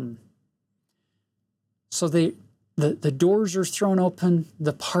come. So the doors are thrown open,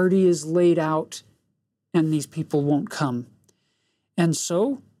 the party is laid out, and these people won't come. And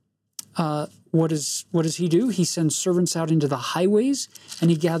so what does he do? He sends servants out into the highways,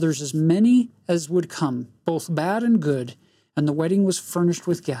 and he gathers as many as would come, both bad and good, and the wedding was furnished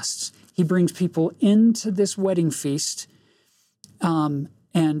with guests. He brings people into this wedding feast, and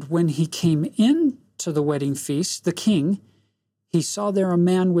when he came into the wedding feast, the king, he saw there a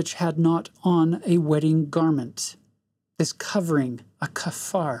man which had not on a wedding garment. This covering, a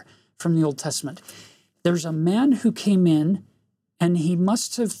kafar from the Old Testament. There's a man who came in, and he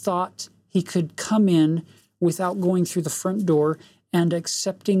must have thought he could come in without going through the front door and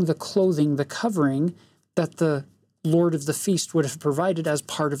accepting the clothing, the covering that the Lord of the feast would have provided as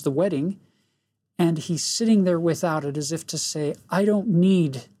part of the wedding. And he's sitting there without it, as if to say, I don't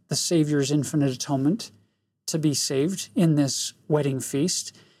need the Savior's infinite atonement to be saved in this wedding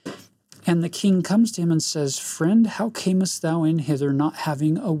feast. And the king comes to him and says, Friend, how camest thou in hither not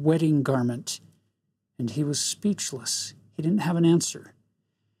having a wedding garment? And he was speechless. He didn't have an answer.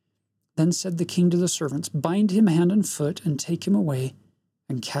 Then said the king to the servants, Bind him hand and foot, and take him away,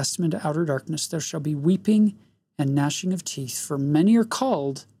 and cast him into outer darkness. There shall be weeping and gnashing of teeth, for many are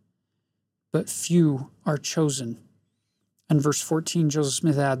called, but few are chosen. And verse 14, Joseph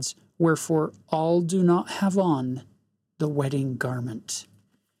Smith adds, Wherefore all do not have on the wedding garment.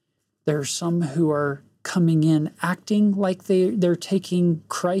 There are some who are coming in acting like they're taking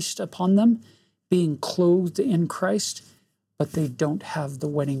Christ upon them, being clothed in Christ, but they don't have the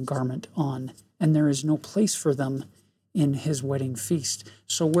wedding garment on, and there is no place for them in his wedding feast.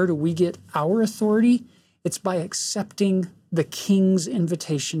 So where do we get our authority? It's by accepting the king's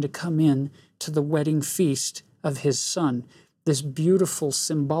invitation to come in to the wedding feast of his son, this beautiful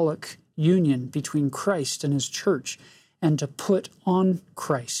symbolic union between Christ and his church, and to put on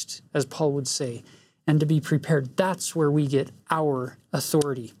Christ, as Paul would say, and to be prepared. That's where we get our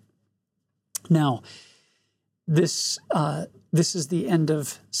authority. Now, this is the end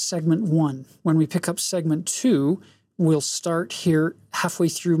of segment 1. When we pick up segment 2, we'll start here halfway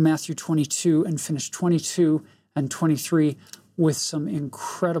through Matthew 22 and finish 22 and 23 with some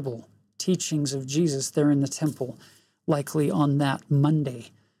incredible teachings of Jesus there in the temple, likely on that Monday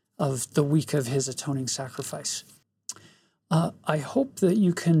of the week of his atoning sacrifice. I hope that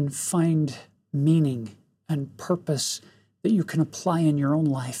you can find meaning and purpose that you can apply in your own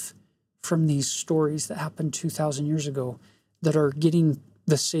life from these stories that happened 2,000 years ago that are getting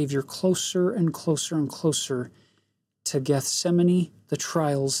the Savior closer and closer and closer to Gethsemane, the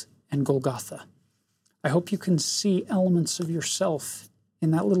trials, and Golgotha. I hope you can see elements of yourself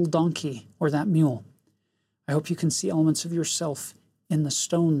in that little donkey or that mule. I hope you can see elements of yourself in the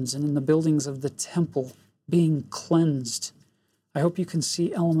stones and in the buildings of the temple being cleansed. I hope you can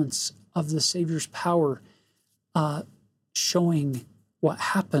see elements of the Savior's power showing what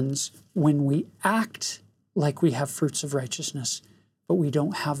happens when we act like we have fruits of righteousness, but we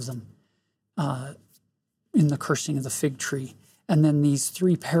don't have them in the cursing of the fig tree. And then these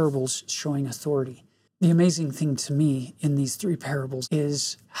three parables showing authority. The amazing thing to me in these three parables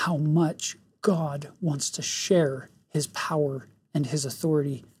is how much God wants to share his power and his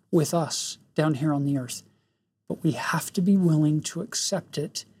authority with us down here on the earth. But we have to be willing to accept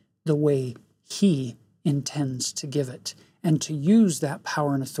it the way he intends to give it, and to use that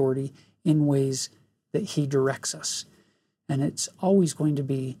power and authority in ways that he directs us. And it's always going to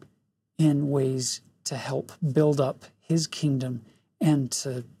be in ways to help build up his kingdom and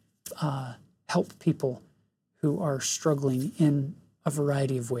to help people who are struggling in a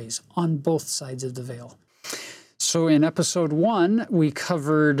variety of ways on both sides of the veil. So in episode 1, we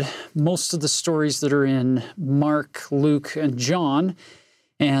covered most of the stories that are in Mark, Luke, and John,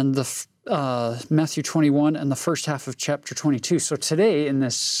 and the Matthew 21 and the first half of chapter 22. So today, in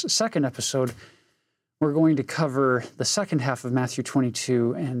this second episode, we're going to cover the second half of Matthew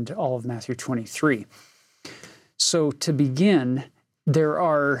 22 and all of Matthew 23. So to begin, there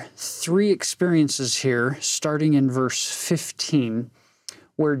are three experiences here, starting in verse 15,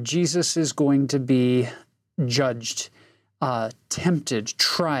 where Jesus is going to be judged, tempted,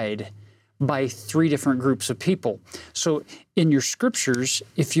 tried by three different groups of people. So in your scriptures,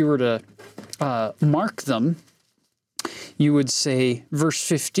 if you were to mark them, you would say, verse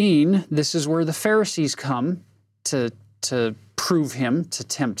 15, this is where the Pharisees come to prove him, to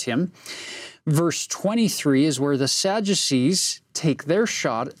tempt him. Verse 23 is where the Sadducees take their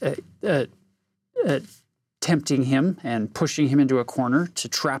shot at tempting him and pushing him into a corner to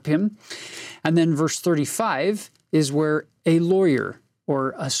trap him. And then verse 35 is where a lawyer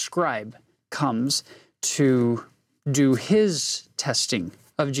or a scribe comes to do his testing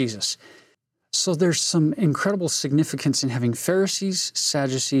of Jesus. So there's some incredible significance in having Pharisees,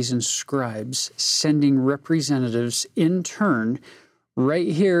 Sadducees, and scribes sending representatives in turn right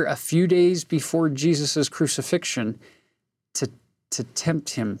here a few days before Jesus' crucifixion to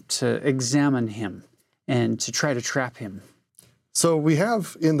tempt him, to examine him, and to try to trap him. So we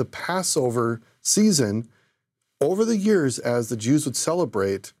have in the Passover season, over the years as the Jews would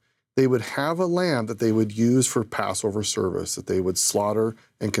celebrate, they would have a lamb that they would use for Passover service, that they would slaughter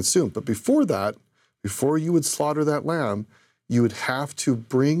and consume. But before that, before you would slaughter that lamb, you would have to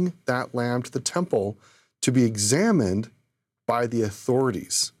bring that lamb to the temple to be examined by the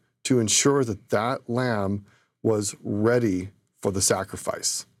authorities to ensure that that lamb was ready for the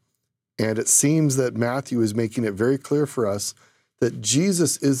sacrifice. And it seems that Matthew is making it very clear for us that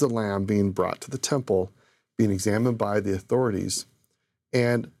Jesus is the lamb being brought to the temple, being examined by the authorities.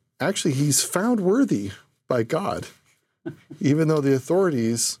 And actually, he's found worthy by God, even though the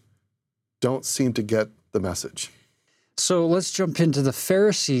authorities don't seem to get the message. So let's jump into the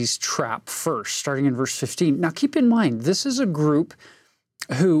Pharisees' trap first, starting in verse 15. Now keep in mind, this is a group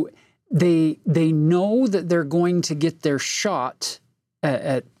who they know that they're going to get their shot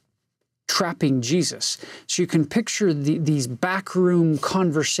at trapping Jesus. So you can picture these backroom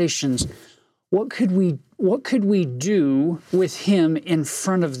conversations. What could we do with him in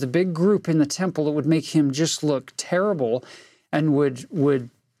front of the big group in the temple that would make him just look terrible and would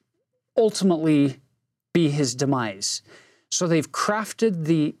ultimately be his demise? So they've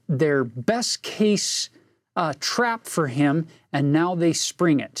crafted their best case trap for him, and now they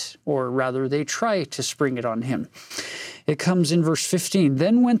spring it, or rather they try to spring it on him. It comes in verse 15.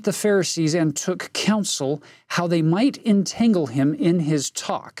 Then went the Pharisees and took counsel how they might entangle him in his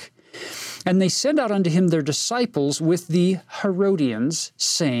talk. And they sent out unto him their disciples with the Herodians,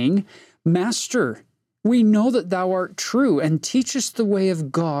 saying, Master, we know that thou art true, and teachest the way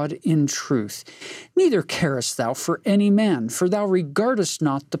of God in truth. Neither carest thou for any man, for thou regardest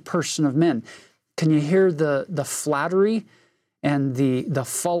not the person of men. Can you hear the flattery and the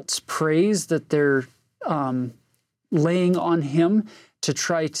false praise that they're laying on him to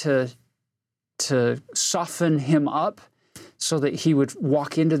try to soften him up so that he would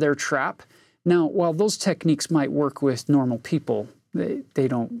walk into their trap? Now, while those techniques might work with normal people, they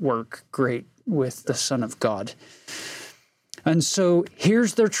don't work great with the Son of God. And so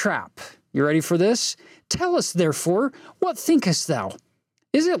here's their trap. You ready for this? Tell us, therefore, what thinkest thou?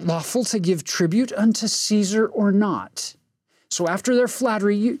 Is it lawful to give tribute unto Caesar or not? So after their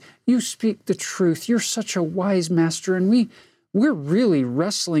flattery, you speak the truth. You're such a wise master, and we're really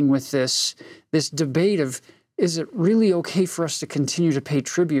wrestling with this debate of, is it really okay for us to continue to pay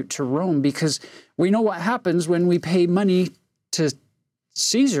tribute to Rome? Because we know what happens when we pay money to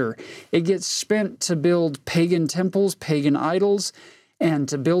Caesar. It gets spent to build pagan temples, pagan idols, and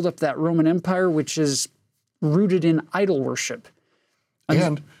to build up that Roman Empire, which is rooted in idol worship.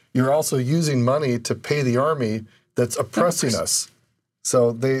 And you're also using money to pay the army that's oppressing us.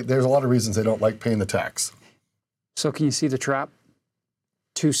 So there's a lot of reasons they don't like paying the tax. So can you see the trap?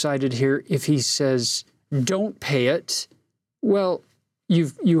 Two-sided here. If he says, don't pay it, well,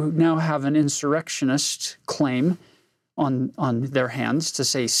 you now have an insurrectionist claim on their hands to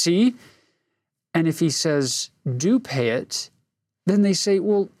say, see? And if he says, do pay it, then they say,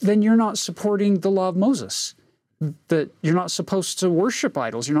 well, then you're not supporting the law of Moses. That you're not supposed to worship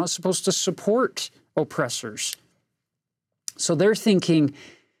idols. You're not supposed to support oppressors. So they're thinking,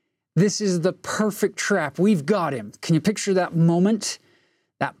 this is the perfect trap. We've got him. Can you picture that moment?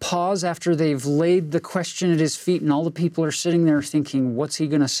 That pause after they've laid the question at his feet and all the people are sitting there thinking, what's he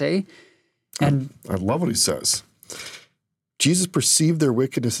going to say? And I love what he says. Jesus perceived their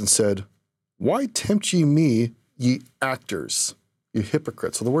wickedness and said, why tempt ye me, ye actors, you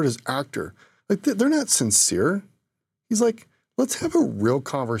hypocrites? So the word is actor. Like, they're not sincere. He's like, let's have a real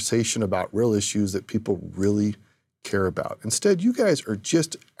conversation about real issues that people really care about. Instead, you guys are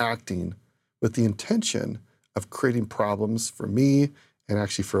just acting with the intention of creating problems for me and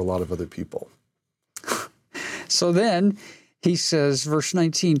actually for a lot of other people. So then he says, verse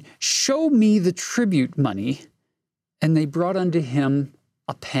 19, show me the tribute money. And they brought unto him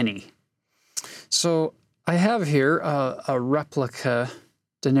a penny. So I have here a replica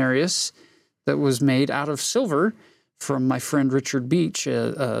denarius that was made out of silver from my friend Richard Beach,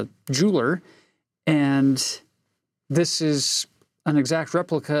 a jeweler. And this is an exact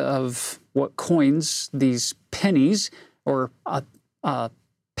replica of what coins, these pennies, or a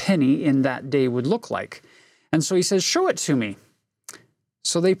penny in that day would look like. And so he says, show it to me.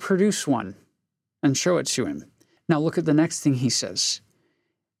 So they produce one and show it to him. Now look at the next thing he says.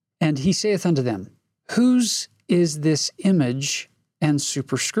 And he saith unto them, whose is this image and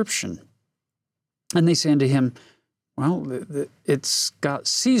superscription? And they say unto him, well, it's got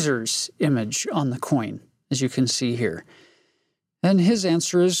Caesar's image on the coin, as you can see here. And his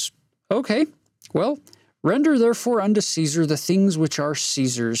answer is, okay, well, render therefore unto Caesar the things which are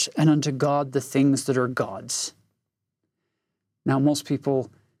Caesar's, and unto God the things that are God's. Now, most people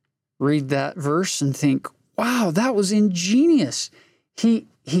read that verse and think, wow, that was ingenious. He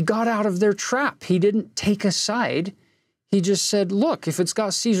got out of their trap. He didn't take a side. He just said, look, if it's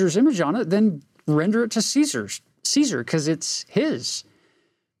got Caesar's image on it, then render it to Caesar, because it's his.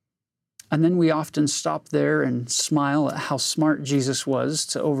 And then we often stop there and smile at how smart Jesus was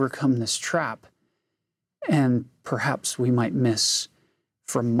to overcome this trap. And perhaps we might miss,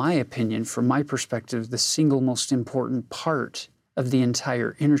 from my opinion, from my perspective, the single most important part of the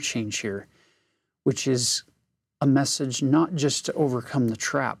entire interchange here, which is a message not just to overcome the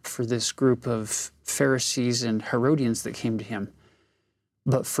trap for this group of Pharisees and Herodians that came to him,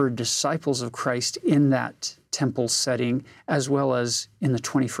 but for disciples of Christ in that temple setting, as well as in the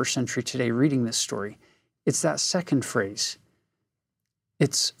 21st century today reading this story. It's that second phrase.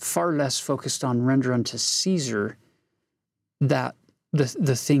 It's far less focused on render unto Caesar that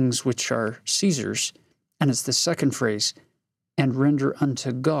the things which are Caesar's, and it's the second phrase, and render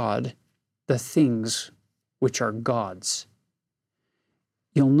unto God the things which are God's.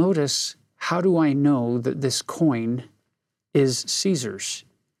 You'll notice, how do I know that this coin is Caesar's?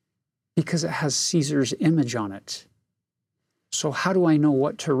 Because it has Caesar's image on it. So how do I know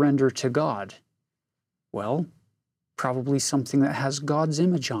what to render to God? Well, probably something that has God's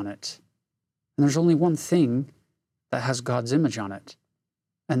image on it. And there's only one thing that has God's image on it,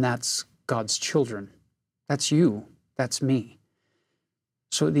 and that's God's children. That's you. That's me.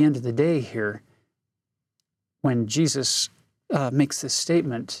 So at the end of the day here, when Jesus makes this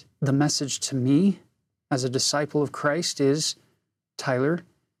statement, the message to me as a disciple of Christ is, Tyler,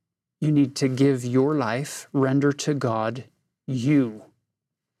 you need to give your life, render to God you.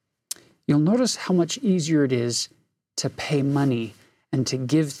 You'll notice how much easier it is to pay money and to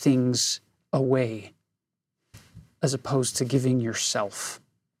give things away as opposed to giving yourself.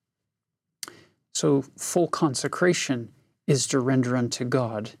 So full consecration is to render unto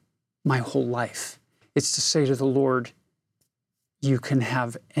God my whole life. It's to say to the Lord, you can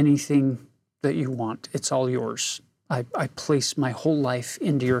have anything that you want. It's all yours. I place my whole life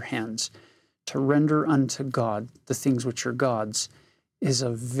into your hands to render unto God the things which are God's, is a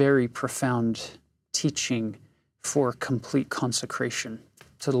very profound teaching for complete consecration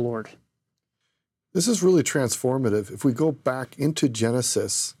to the Lord. This is really transformative. If we go back into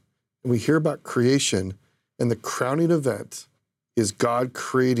Genesis and we hear about creation, and the crowning event is God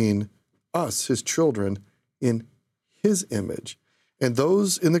creating us, his children, in his image. And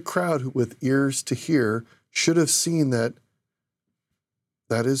those in the crowd with ears to hear should have seen that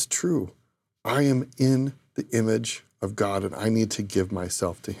that is true. I am in the image of God, and I need to give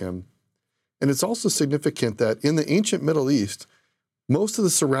myself to him. And it's also significant that in the ancient Middle East, most of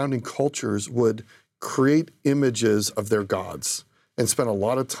the surrounding cultures would create images of their gods and spend a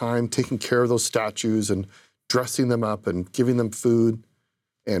lot of time taking care of those statues and dressing them up and giving them food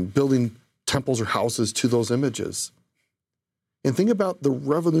and building temples or houses to those images. And think about the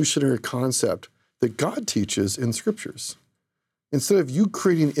revolutionary concept that God teaches in scriptures. Instead of you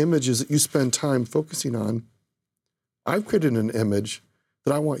creating images that you spend time focusing on, I've created an image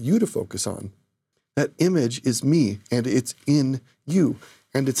that I want you to focus on. That image is me, and it's in you,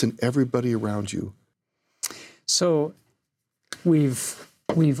 and it's in everybody around you. So we've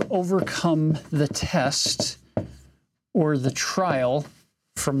overcome the test or the trial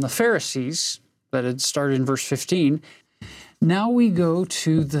from the Pharisees that had started in verse 15. Now we go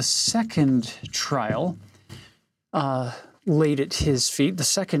to the second trial laid at his feet, the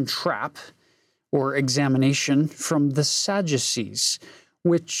second trap or examination from the Sadducees,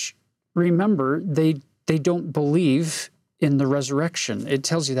 which, remember, they don't believe in the resurrection. It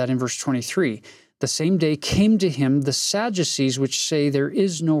tells you that in verse 23. The same day came to him the Sadducees, which say there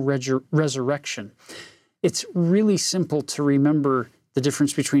is no resurrection. It's really simple to remember the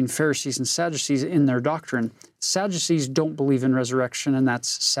difference between Pharisees and Sadducees in their doctrine. Sadducees don't believe in resurrection, and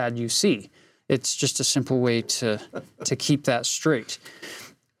that's sad-you-see. It's just a simple way to keep that straight.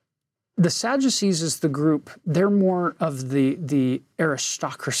 The Sadducees is the group, they're more of the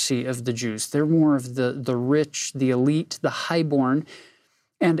aristocracy of the Jews. They're more of the rich, the elite, the highborn.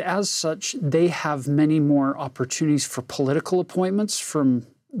 And as such, they have many more opportunities for political appointments from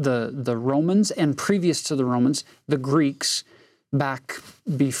the Romans, and previous to the Romans, the Greeks, back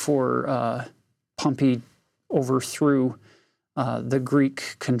before Pompey overthrew the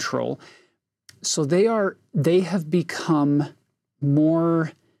Greek control. So they have become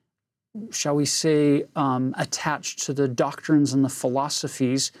more, shall we say, attached to the doctrines and the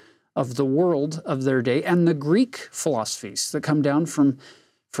philosophies of the world of their day, and the Greek philosophies that come down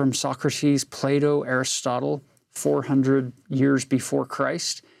from Socrates, Plato, Aristotle, 400 years before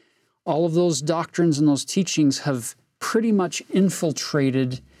Christ. All of those doctrines and those teachings have pretty much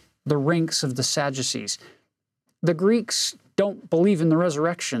infiltrated the ranks of the Sadducees. The Greeks don't believe in the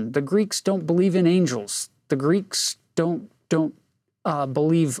resurrection. The Greeks don't believe in angels. The Greeks don't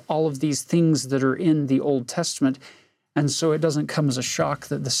believe all of these things that are in the Old Testament. And so it doesn't come as a shock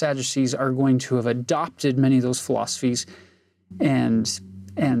that the Sadducees are going to have adopted many of those philosophies and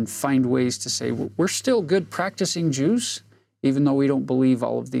find ways to say, we're still good practicing Jews, even though we don't believe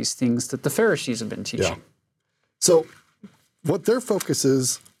all of these things that the Pharisees have been teaching. Yeah. So what their focus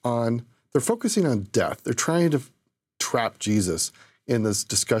is on, they're focusing on death. They're trying to trap Jesus in this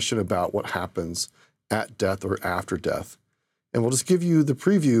discussion about what happens at death or after death. And we'll just give you the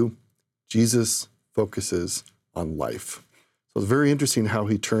preview. Jesus focuses on life. So it's very interesting how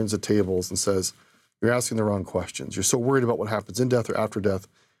he turns the tables and says, you're asking the wrong questions. You're so worried about what happens in death or after death.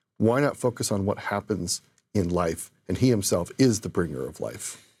 Why not focus on what happens in life? And he himself is the bringer of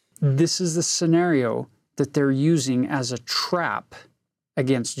life. This is the scenario that they're using as a trap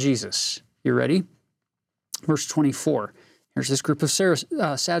against Jesus. You ready? Verse 24. Here's this group of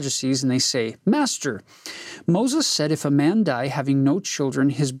Sadducees, and they say, Master, Moses said, if a man die having no children,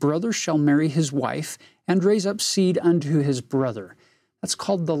 his brother shall marry his wife and raise up seed unto his brother. That's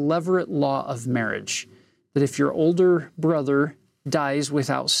called the levirate law of marriage, that if your older brother dies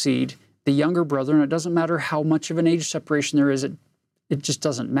without seed, the younger brother, and it doesn't matter how much of an age separation there is, it just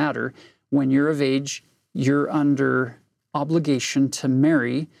doesn't matter. When you're of age, you're under obligation to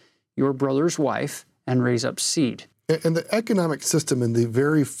marry your brother's wife and raise up seed. And the economic system in the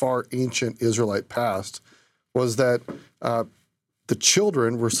very far ancient Israelite past was that the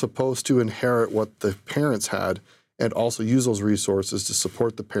children were supposed to inherit what the parents had and also use those resources to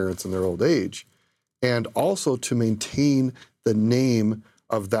support the parents in their old age, and also to maintain the name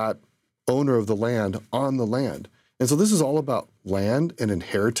of that owner of the land on the land. And so this is all about land and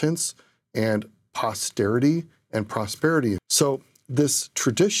inheritance and posterity and prosperity. So this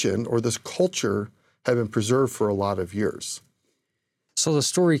tradition or this culture had been preserved for a lot of years. So the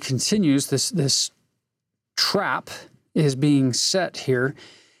story continues. This trap is being set here.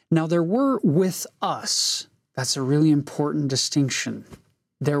 Now there were with us. That's a really important distinction.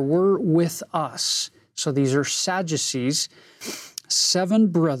 There were with us. So these are Sadducees, 7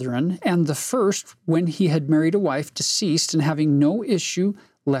 brethren, and the first, when he had married a wife, deceased, and having no issue,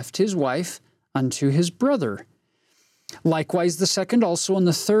 left his wife unto his brother. Likewise the second also, and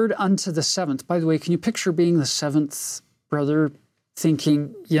the third unto the 7th. By the way, can you picture being the 7th brother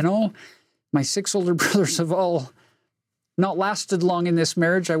thinking, my 6 older brothers have all not lasted long in this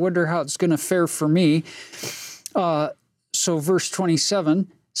marriage. I wonder how it's going to fare for me. So verse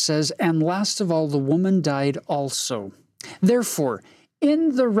 27 says, and last of all, the woman died also. Therefore,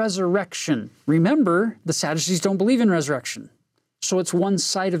 in the resurrection, remember, the Sadducees don't believe in resurrection. So it's one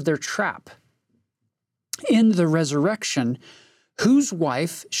side of their trap. In the resurrection, whose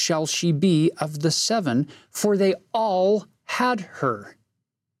wife shall she be of the 7? For they all had her.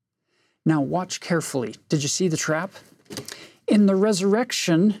 Now watch carefully. Did you see the trap? In the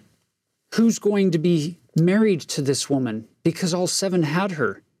resurrection, who's going to be married to this woman? Because all 7 had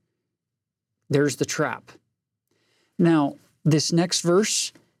her. There's the trap. Now, this next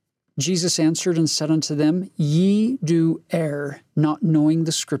verse, Jesus answered and said unto them, ye do err, not knowing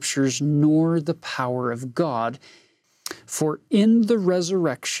the Scriptures, nor the power of God. For in the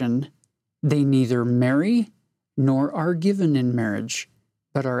resurrection they neither marry, nor are given in marriage,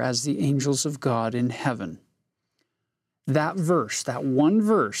 but are as the angels of God in heaven. That verse, that one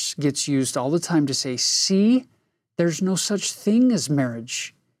verse, gets used all the time to say, see, there's no such thing as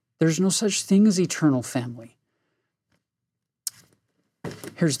marriage. There's no such thing as eternal family.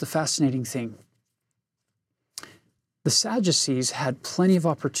 Here's the fascinating thing. The Sadducees had plenty of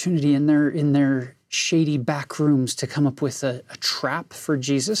opportunity in their shady back rooms to come up with a trap for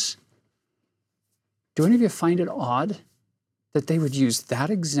Jesus. Do any of you find it odd that they would use that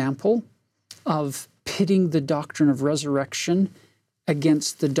example of pitting the doctrine of resurrection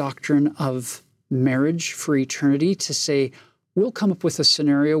against the doctrine of marriage for eternity to say, we'll come up with a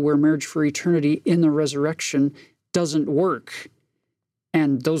scenario where marriage for eternity in the resurrection doesn't work,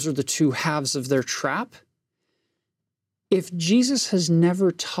 and those are the two halves of their trap? If Jesus has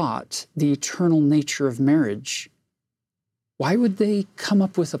never taught the eternal nature of marriage, why would they come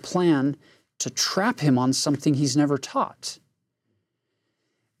up with a plan to trap him on something he's never taught?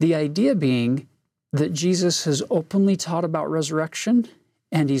 The idea being that Jesus has openly taught about resurrection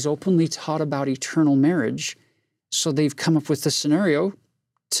and he's openly taught about eternal marriage, so they've come up with this scenario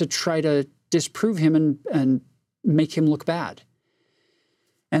to try to disprove him and make him look bad.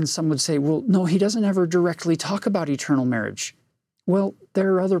 And some would say, well, no, he doesn't ever directly talk about eternal marriage. Well,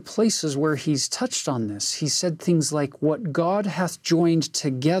 there are other places where he's touched on this. He said things like, what God hath joined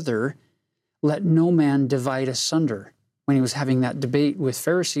together, let no man divide asunder, when he was having that debate with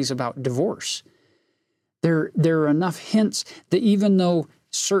Pharisees about divorce. There are enough hints that even though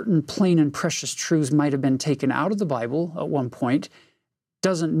certain plain and precious truths might have been taken out of the Bible at one point,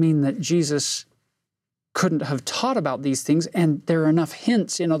 doesn't mean that Jesus couldn't have taught about these things, and there are enough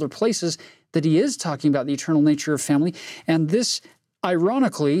hints in other places that he is talking about the eternal nature of family. And this,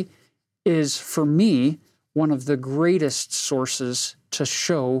 ironically, is, for me, one of the greatest sources to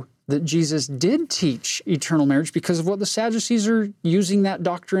show that Jesus did teach eternal marriage, because of what the Sadducees are using that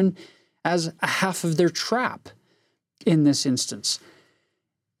doctrine as a half of their trap in this instance.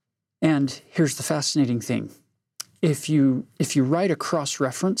 And here's the fascinating thing. If you write a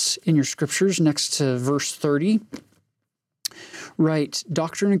cross-reference in your scriptures next to verse 30, write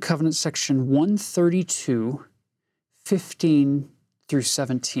Doctrine and Covenants section 132, 15 through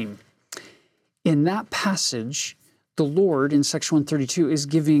 17. In that passage, the Lord in section 132 is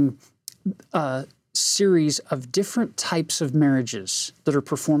giving a series of different types of marriages that are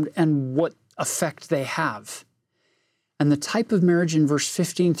performed and what effect they have. And the type of marriage in verse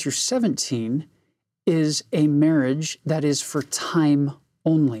 15 through 17 is a marriage that is for time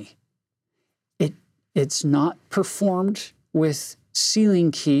only. It's not performed with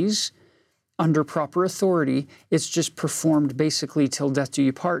sealing keys under proper authority. It's just performed basically till death do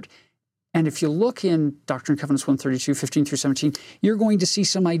you part. And if you look in Doctrine and Covenants 132, 15 through 17, you're going to see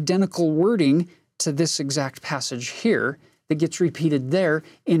some identical wording to this exact passage here that gets repeated there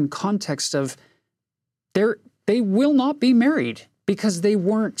in context of they will not be married because they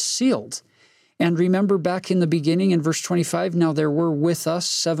weren't sealed. And remember back in the beginning in verse 25, now there were with us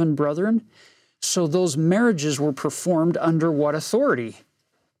 7 brethren. So those marriages were performed under what authority?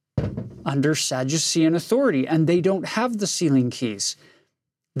 Under Sadducean authority. And they don't have the sealing keys.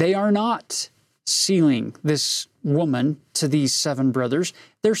 They are not sealing this woman to these 7 brothers.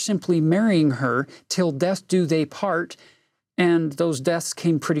 They're simply marrying her till death do they part. And those deaths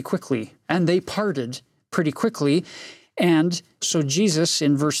came pretty quickly. And they parted pretty quickly. And so Jesus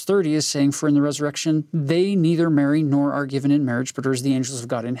in verse 30 is saying, for in the resurrection, they neither marry nor are given in marriage, but are as the angels of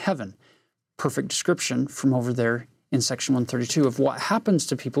God in heaven. Perfect description from over there in section 132 of what happens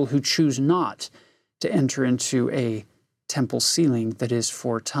to people who choose not to enter into a temple ceiling that is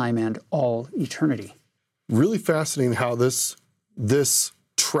for time and all eternity. Really fascinating how this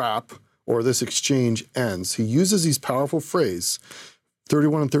trap or this exchange ends. He uses these powerful phrases,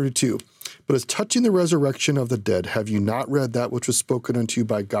 31 and 32. But as touching the resurrection of the dead, have you not read that which was spoken unto you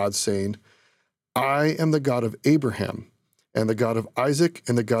by God, saying, I am the God of Abraham, and the God of Isaac,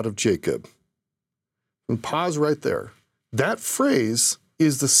 and the God of Jacob. And pause right there. That phrase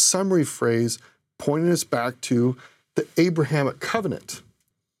is the summary phrase pointing us back to the Abrahamic covenant.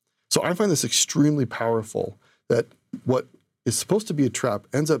 So I find this extremely powerful, that what is supposed to be a trap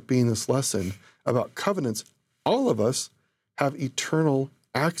ends up being this lesson about covenants all of us have eternal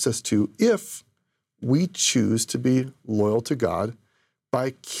access to if we choose to be loyal to God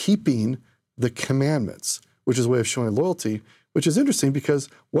by keeping the commandments, which is a way of showing loyalty, which is interesting because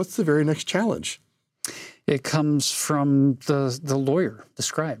what's the very next challenge? It comes from the lawyer, the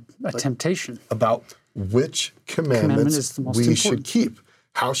scribe, a temptation. About which commandments is the most we important. should keep.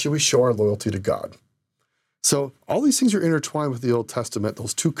 How should we show our loyalty to God? So all these things are intertwined with the Old Testament,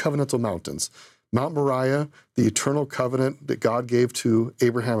 those two covenantal mountains. Mount Moriah, the eternal covenant that God gave to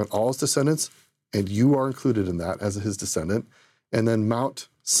Abraham and all his descendants, and you are included in that as his descendant. And then Mount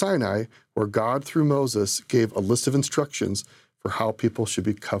Sinai, where God, through Moses, gave a list of instructions for how people should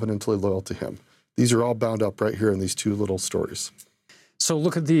be covenantally loyal to him. These are all bound up right here in these two little stories. So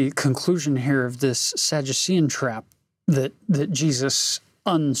look at the conclusion here of this Sadducean trap that Jesus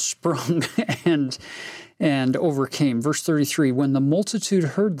unsprung and overcame. Verse 33, when the multitude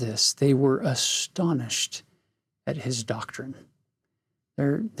heard this, they were astonished at his doctrine.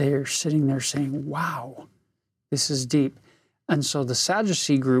 They're sitting there saying, wow, this is deep. And so the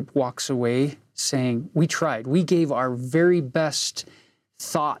Sadducee group walks away saying, we tried. We gave our very best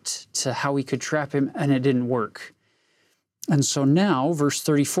thought to how we could trap him, and it didn't work. And so now, verse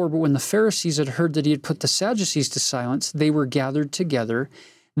 34, but when the Pharisees had heard that he had put the Sadducees to silence, they were gathered together.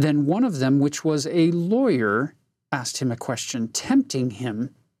 Then one of them, which was a lawyer, asked him a question, tempting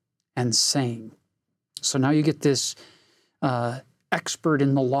him and saying. So now you get this expert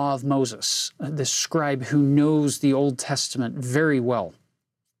in the law of Moses, this scribe who knows the Old Testament very well.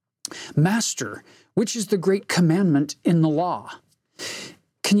 Master, which is the great commandment in the law?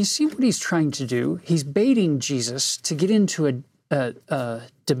 Can you see what he's trying to do? He's baiting Jesus to get into a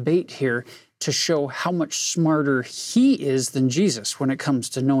debate here to show how much smarter he is than Jesus when it comes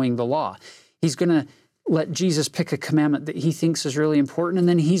to knowing the law. He's going to let Jesus pick a commandment that he thinks is really important, and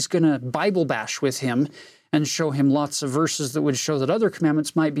then he's going to Bible bash with him and show him lots of verses that would show that other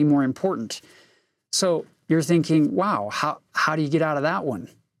commandments might be more important. So you're thinking, wow, how do you get out of that one?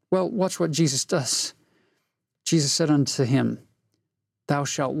 Well, watch what Jesus does. Jesus said unto him, thou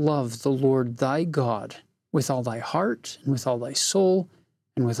shalt love the Lord thy God with all thy heart, and with all thy soul,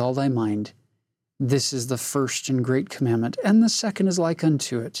 and with all thy mind. This is the first and great commandment, and the second is like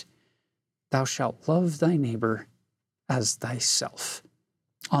unto it. Thou shalt love thy neighbor as thyself.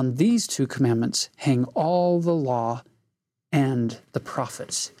 On these two commandments hang all the law and the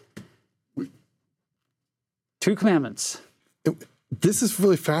prophets. Two commandments. This is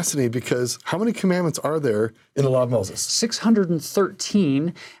really fascinating because how many commandments are there in the law of Moses?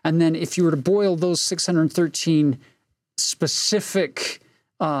 613, and then if you were to boil those 613 specific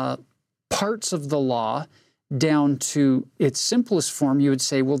parts of the law down to its simplest form, you would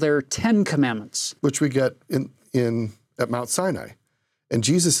say, well, there are 10 commandments. Which we get at Mount Sinai. And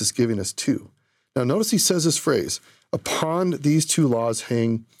Jesus is giving us two. Now notice he says this phrase, upon these two laws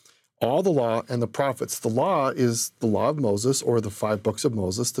hang all the law and the prophets. The law is the law of Moses, or the 5 books of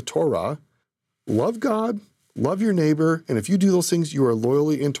Moses, the Torah. Love God, love your neighbor, and if you do those things, you are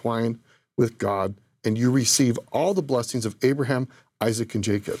loyally entwined with God, and you receive all the blessings of Abraham, Isaac, and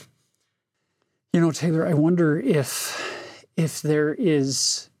Jacob. You know, Taylor, I wonder if there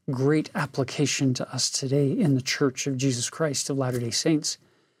is great application to us today in the Church of Jesus Christ of Latter-day Saints.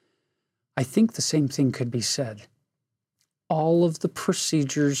 I think the same thing could be said. All of the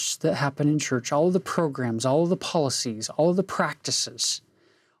procedures that happen in church, all of the programs, all of the policies, all of the practices,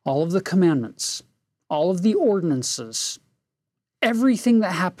 all of the commandments, all of the ordinances, everything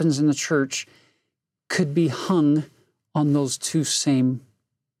that happens in the church could be hung on those two same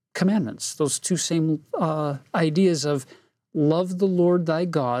commandments, those two same ideas of love the Lord thy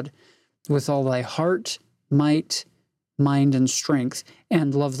God with all thy heart, might, mind, and strength,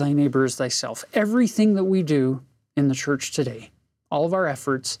 and love thy neighbor as thyself. Everything that we do in the church today, all of our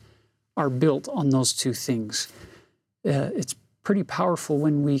efforts are built on those two things. It's pretty powerful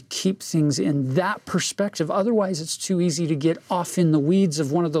when we keep things in that perspective. Otherwise, it's too easy to get off in the weeds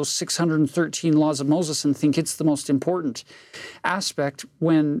of one of those 613 laws of Moses and think it's the most important aspect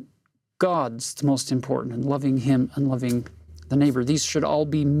when God's the most important, and loving Him and loving the neighbor. These should all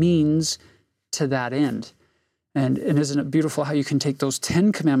be means to that end. And isn't it beautiful how you can take those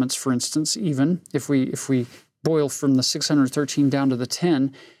 10 commandments, for instance, even if we boil from the 613 down to the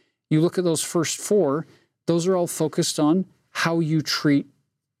 10, you look at those first 4, those are all focused on how you treat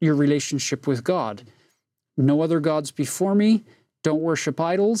your relationship with God. No other gods before me, don't worship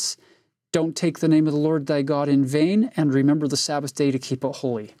idols, don't take the name of the Lord thy God in vain, and remember the Sabbath day to keep it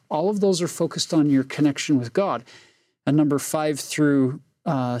holy. All of those are focused on your connection with God. And number 5 through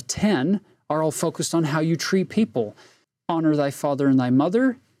 10 are all focused on how you treat people. Honor thy father and thy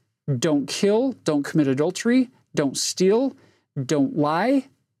mother, don't kill, don't commit adultery, don't steal, don't lie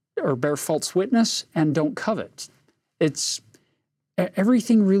or bear false witness, and don't covet.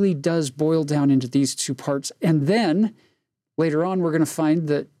 Everything really does boil down into these 2 parts. And then later on, we're going to find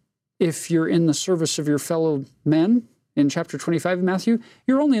that if you're in the service of your fellow men, in chapter 25 of Matthew,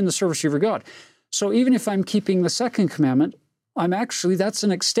 you're only in the service of your God. So even if I'm keeping the 2nd commandment, that's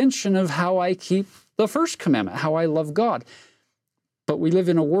an extension of how I keep the 1st commandment, how I love God. But we live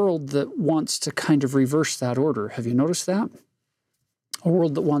in a world that wants to kind of reverse that order. Have you noticed that? A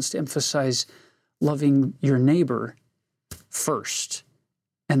world that wants to emphasize loving your neighbor first.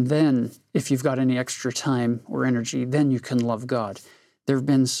 And then, if you've got any extra time or energy, then you can love God. There have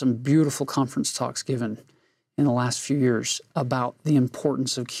been some beautiful conference talks given in the last few years about the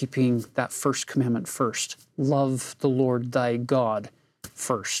importance of keeping that 1st commandment first. Love the Lord thy God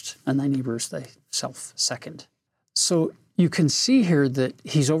first, and thy neighbors thyself second. So you can see here that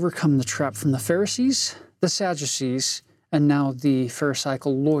he's overcome the trap from the Pharisees, the Sadducees, and now the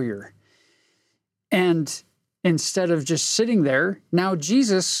Pharisaical lawyer. And instead of just sitting there, now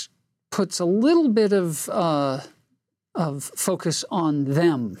Jesus puts a little bit of focus on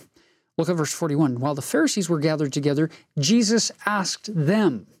them. Look at verse 41. While the Pharisees were gathered together, Jesus asked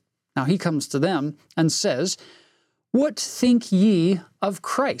them. Now he comes to them and says, "What think ye of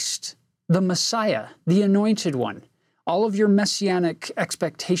Christ, the Messiah, the Anointed One? All of your messianic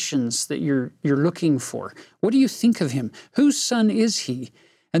expectations that you're looking for. What do you think of him? Whose son is he?"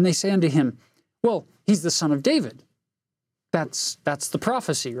 And they say unto him, "Well, he's the son of David." That's the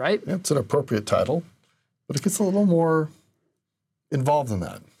prophecy, right? It's an appropriate title, but it gets a little more involved than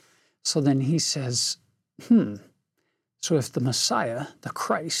that. So then he says, so if the Messiah, the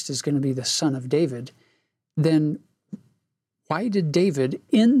Christ, is going to be the son of David, then why did David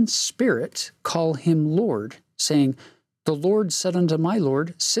in spirit call him Lord, saying, "The Lord said unto my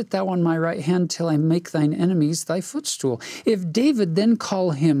Lord, sit thou on my right hand till I make thine enemies thy footstool"? If David then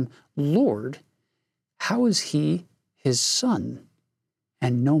call him Lord, how is he his son?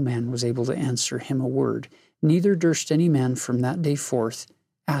 And no man was able to answer him a word, neither durst any man from that day forth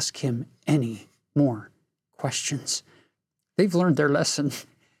ask him any more questions. They've learned their lesson.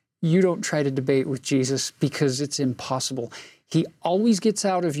 You don't try to debate with Jesus because it's impossible. He always gets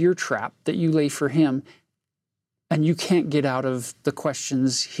out of your trap that you lay for him, and you can't get out of the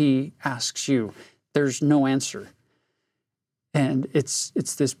questions he asks you. There's no answer. And it's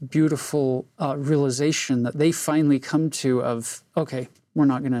this beautiful realization that they finally come to of, okay, we're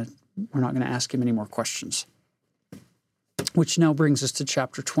not gonna ask him any more questions. Which now brings us to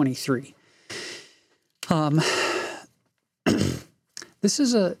chapter 23. This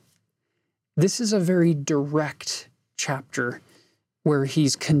is a very direct chapter where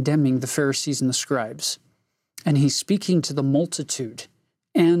he's condemning the Pharisees and the scribes, and he's speaking to the multitude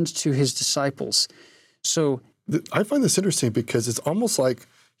and to his disciples. So I find this interesting because it's almost like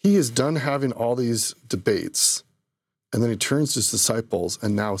he is done having all these debates, and then he turns to his disciples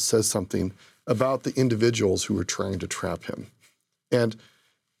and now says something about the individuals who were trying to trap him. And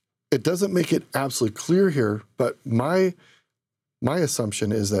it doesn't make it absolutely clear here, but my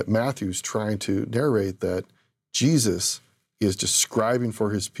assumption is that Matthew's trying to narrate that Jesus is describing for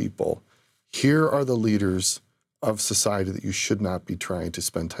his people, here are the leaders of society that you should not be trying to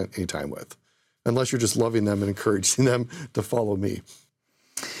spend any time with, unless you're just loving them and encouraging them to follow me.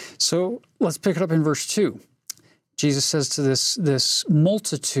 So let's pick it up in verse 2. Jesus says to this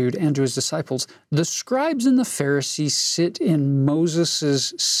multitude and to his disciples, "The scribes and the Pharisees sit in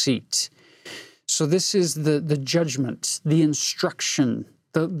Moses' seat." So this is the judgment, the instruction,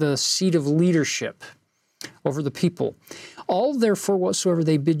 the seat of leadership over the people. "All therefore whatsoever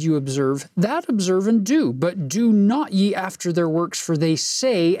they bid you observe, that observe and do, but do not ye after their works, for they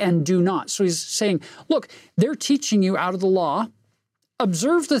say and do not." So he's saying, look, they're teaching you out of the law.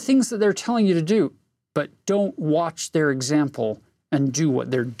 Observe the things that they're telling you to do, but don't watch their example and do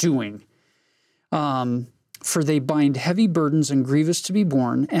what they're doing. For they bind heavy burdens and grievous to be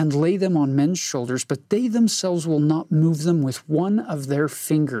borne, and lay them on men's shoulders, but they themselves will not move them with one of their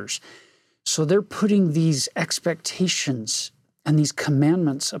fingers. So they're putting these expectations and these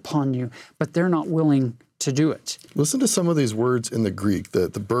commandments upon you, but they're not willing to do it. Listen to some of these words in the Greek, the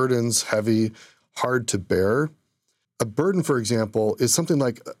burdens, heavy, hard to bear. A burden, for example, is something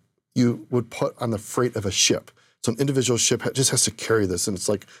like you would put on the freight of a ship. So an individual ship just has to carry this, and it's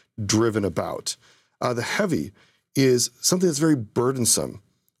like driven about. The heavy is something that's very burdensome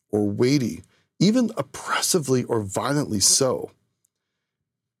or weighty, even oppressively or violently so.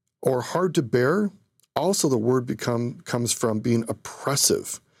 Or hard to bear, also the word comes from being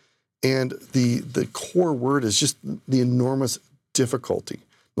oppressive. And the core word is just the enormous difficulty.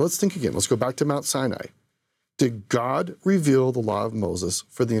 Let's think again. Let's go back to Mount Sinai. Did God reveal the law of Moses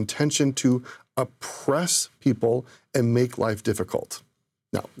for the intention to oppress people and make life difficult?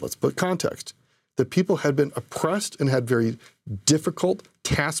 Now, let's put context. The people had been oppressed and had very difficult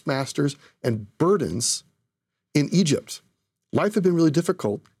taskmasters and burdens in Egypt. Life had been really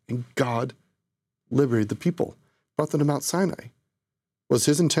difficult, and God liberated the people, brought them to Mount Sinai. Was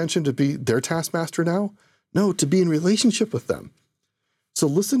his intention to be their taskmaster now? No, to be in relationship with them. So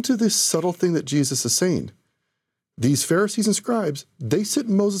listen to this subtle thing that Jesus is saying. These Pharisees and scribes, they sit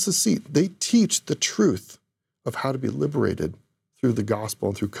in Moses' seat. They teach the truth of how to be liberated through the gospel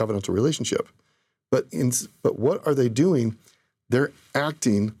and through covenantal relationship. But what are they doing? They're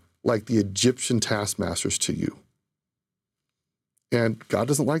acting like the Egyptian taskmasters to you. And God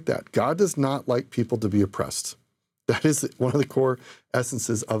doesn't like that. God does not like people to be oppressed. That is one of the core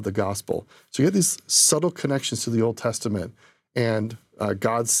essences of the gospel. So you get these subtle connections to the Old Testament and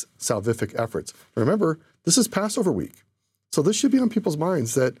God's salvific efforts. Remember, this is Passover week. So this should be on people's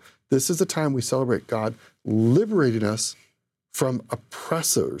minds that this is the time we celebrate God liberating us from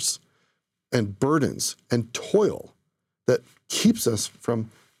oppressors and burdens and toil that keeps us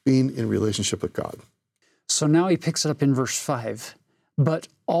from being in relationship with God. So now he picks it up in verse 5. But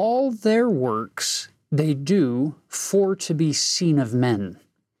all their works they do for to be seen of men.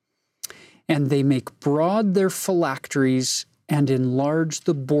 And they make broad their phylacteries and enlarge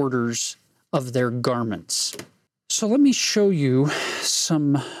the borders of their garments. So let me show you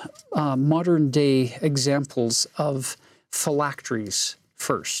some modern day examples of phylacteries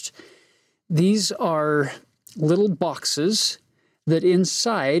first. These are little boxes that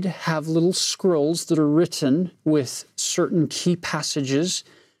inside have little scrolls that are written with certain key passages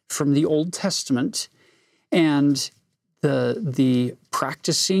from the Old Testament. And the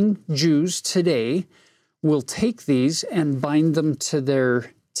practicing Jews today will take these and bind them to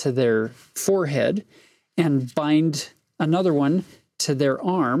their forehead and bind another one to their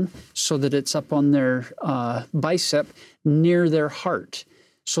arm so that it's up on their bicep near their heart.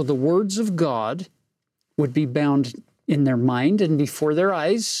 So the words of God would be bound in their mind and before their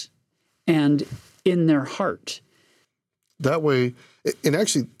eyes and in their heart. That way, and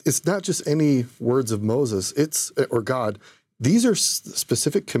actually, it's not just any words of Moses, or God. These are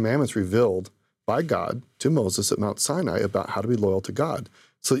specific commandments revealed by God to Moses at Mount Sinai about how to be loyal to God,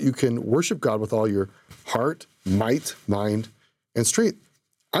 so that you can worship God with all your heart, might, mind, and strength.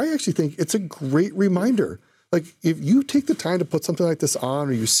 I actually think it's a great reminder. Like, if you take the time to put something like this on,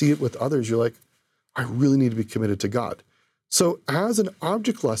 or you see it with others, you're like, I really need to be committed to God. So as an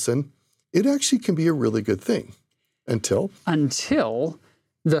object lesson, it actually can be a really good thing. Until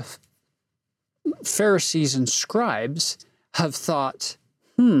the Pharisees and scribes have thought,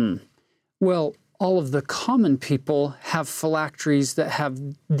 well, all of the common people have phylacteries that have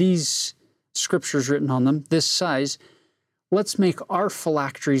these scriptures written on them, this size. Let's make our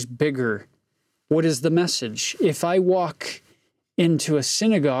phylacteries bigger. What is the message? If I walk into a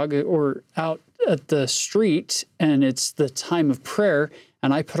synagogue or out at the street and it's the time of prayer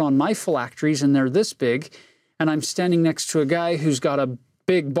and I put on my phylacteries and they're this big, and I'm standing next to a guy who's got a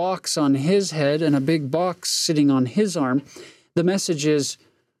big box on his head and a big box sitting on his arm, the message is,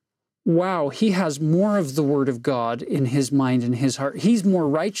 wow, he has more of the Word of God in his mind and his heart. He's more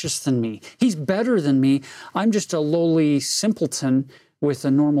righteous than me. He's better than me. I'm just a lowly simpleton with a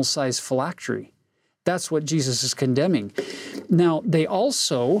normal-sized phylactery. That's what Jesus is condemning. Now, they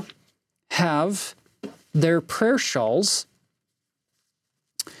also have their prayer shawls.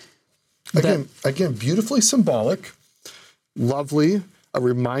 Again, beautifully symbolic, lovely, a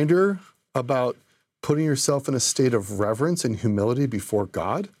reminder about putting yourself in a state of reverence and humility before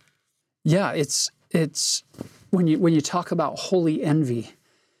God. Yeah, it's when you talk about holy envy,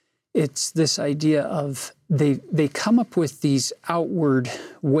 it's this idea of they come up with these outward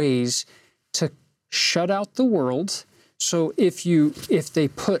ways to shut out the world. So if they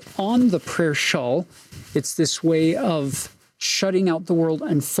put on the prayer shawl, it's this way of shutting out the world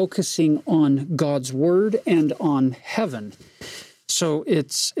and focusing on God's word and on heaven. So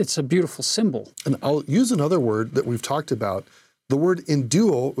it's a beautiful symbol. And I'll use another word that we've talked about, the word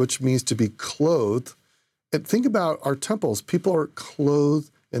enduo, which means to be clothed. And think about our temples. People are clothed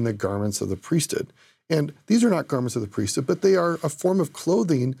in the garments of the priesthood. And these are not garments of the priesthood, but they are a form of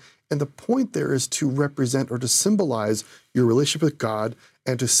clothing. And the point there is to represent or to symbolize your relationship with God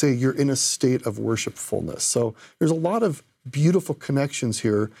and to say you're in a state of worshipfulness. So there's a lot of beautiful connections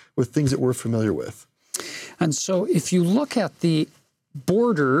here with things that we're familiar with. And so if you look at the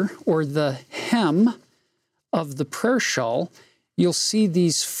border or the hem of the prayer shawl, you'll see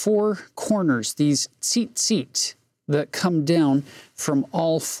these four corners, these tzitzit that come down from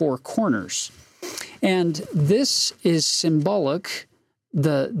all four corners. And this is symbolic,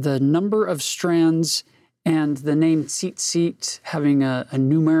 the number of strands and the name tzitzit having a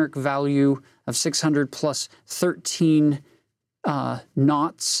numeric value of 600 plus 13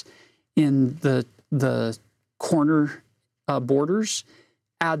 knots in the corner borders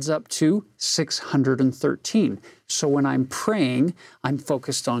adds up to 613. So when I'm praying, I'm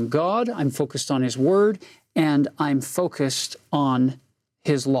focused on God, I'm focused on His Word, and I'm focused on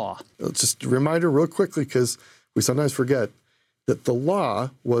His law. Just a reminder real quickly, because we sometimes forget that the law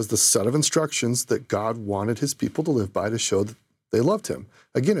was the set of instructions that God wanted His people to live by to show that they loved Him.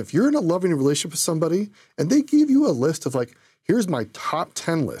 Again, if you're in a loving relationship with somebody and they give you a list of like, here's my top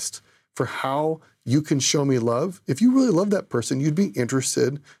 10 list for how you can show me love. If you really love that person, you'd be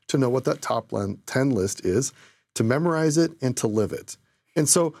interested to know what that top 10 list is, to memorize it and to live it. And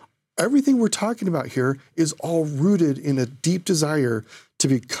so everything we're talking about here is all rooted in a deep desire to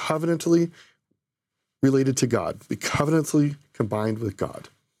be covenantally related to God, be covenantally combined with God.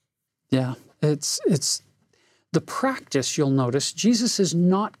 Yeah, it's the practice, you'll notice, Jesus is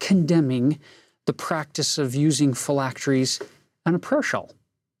not condemning the practice of using phylacteries and a prayer shawl.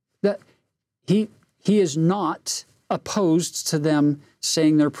 That he is not opposed to them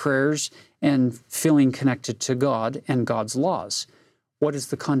saying their prayers and feeling connected to God and God's laws. What is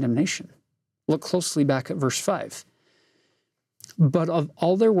the condemnation? Look closely back at verse 5. But of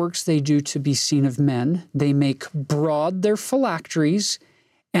all their works they do to be seen of men, they make broad their phylacteries,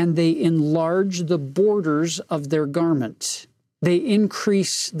 and they enlarge the borders of their garment. They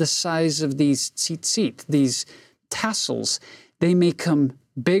increase the size of these tzitzit, these tassels. They make them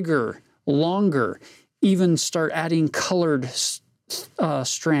bigger, longer, even start adding colored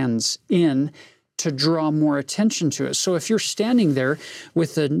strands in to draw more attention to it. So if you're standing there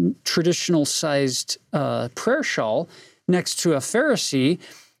with a traditional sized prayer shawl next to a Pharisee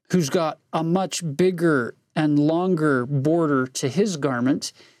who's got a much bigger and longer border to his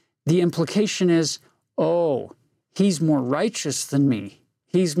garment, the implication is, oh, he's more righteous than me.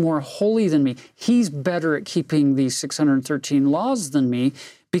 He's more holy than me. He's better at keeping these 613 laws than me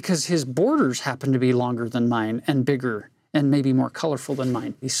because his borders happen to be longer than mine and bigger and maybe more colorful than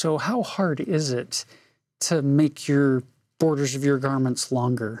mine. So how hard is it to make your borders of your garments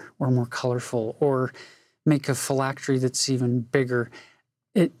longer or more colorful or make a phylactery that's even bigger?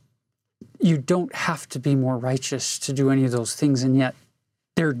 You don't have to be more righteous to do any of those things, and yet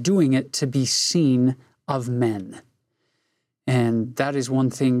they're doing it to be seen of men. And that is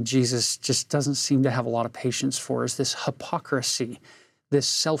one thing Jesus just doesn't seem to have a lot of patience for, is this hypocrisy, this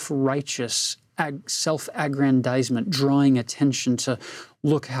self-righteous, self-aggrandizement, drawing attention to,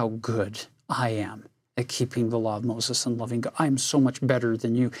 look how good I am at keeping the law of Moses and loving God. I'm so much better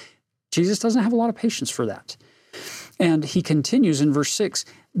than you. Jesus doesn't have a lot of patience for that. And he continues in verse 6,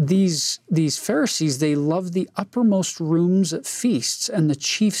 these Pharisees, they love the uppermost rooms at feasts and the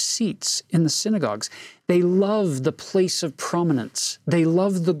chief seats in the synagogues. They love the place of prominence. They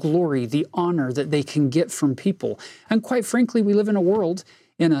love the glory, the honor that they can get from people. And quite frankly, we live in a world,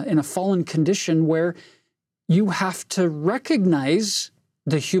 in a fallen condition where you have to recognize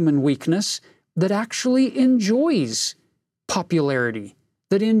the human weakness that actually enjoys popularity,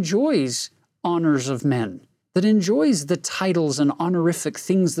 that enjoys honors of men, that enjoys the titles and honorific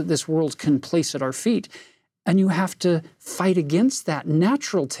things that this world can place at our feet. And you have to fight against that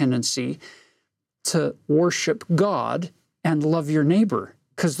natural tendency to worship God and love your neighbor,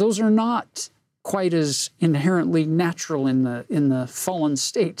 because those are not quite as inherently natural in the fallen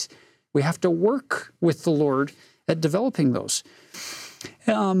state. We have to work with the Lord at developing those.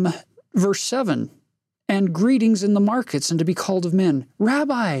 Verse 7, and greetings in the markets and to be called of men,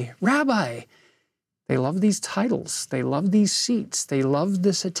 Rabbi, Rabbi. They love these titles. They love these seats. They love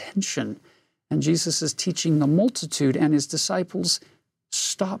this attention. And Jesus is teaching the multitude and his disciples,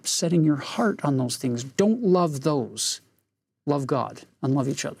 Stop setting your heart on those things. Don't love those. Love God and love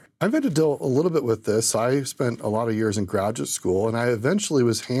each other. I've had to deal a little bit with this. I spent a lot of years in graduate school, and I eventually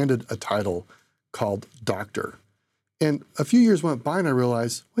was handed a title called doctor. And a few years went by, and I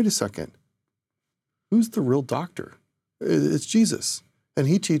realized, wait a second, who's the real doctor? It's Jesus, and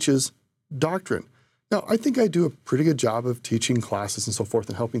he teaches doctrine. Now, I think I do a pretty good job of teaching classes and so forth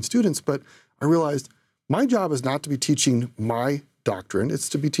and helping students, but I realized my job is not to be teaching my doctrine, it's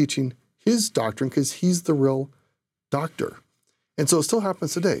to be teaching his doctrine because he's the real doctor. And so it still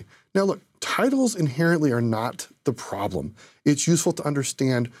happens today. Now look, titles inherently are not the problem. It's useful to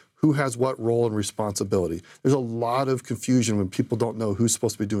understand who has what role and responsibility. There's a lot of confusion when people don't know who's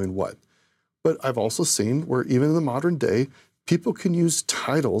supposed to be doing what. But I've also seen where even in the modern day, people can use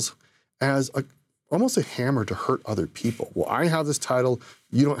titles as almost a hammer to hurt other people. Well, I have this title,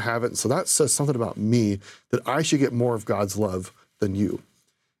 you don't have it, and so that says something about me that I should get more of God's love than you.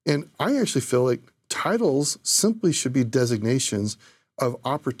 And I actually feel like titles simply should be designations of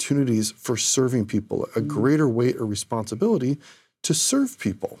opportunities for serving people, a greater weight or responsibility to serve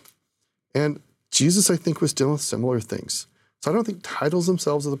people. And Jesus, I think, was dealing with similar things. So I don't think titles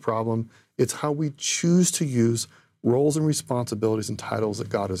themselves are the problem. It's how we choose to use roles and responsibilities and titles that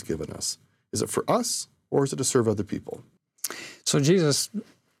God has given us. Is it for us, or is it to serve other people? So Jesus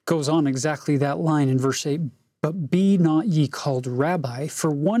goes on exactly that line in verse 8, "But be not ye called Rabbi,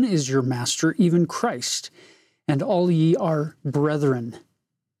 for one is your master, even Christ, and all ye are brethren."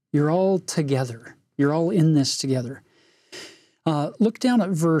 You're all together. You're all in this together. Look down at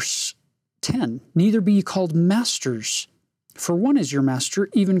verse 10. "Neither be ye called masters, for one is your master,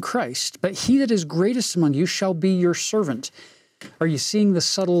 even Christ. But he that is greatest among you shall be your servant." Are you seeing the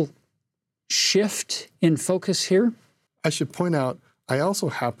subtle shift in focus here? I should point out, I also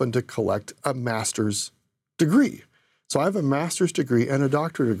happen to collect a master's degree. So I have a master's degree and a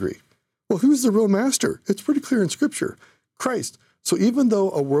doctorate degree. Well, who's the real master? It's pretty clear in Scripture, Christ. So even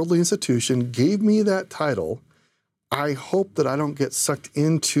though a worldly institution gave me that title, I hope that I don't get sucked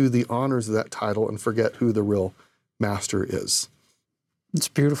into the honors of that title and forget who the real master is. It's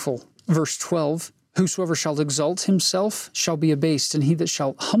beautiful. Verse 12, "Whosoever shall exalt himself shall be abased, and he that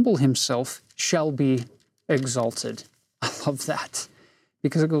shall humble himself shall be exalted." I love that,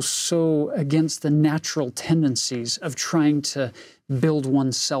 because it goes so against the natural tendencies of trying to build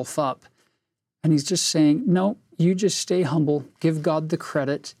oneself up. And he's just saying, no, you just stay humble, give God the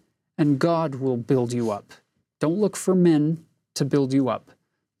credit, and God will build you up. Don't look for men to build you up.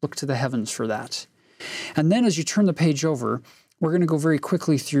 Look to the heavens for that. And then as you turn the page over, we're going to go very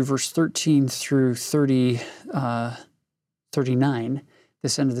quickly through verse 13 through 39,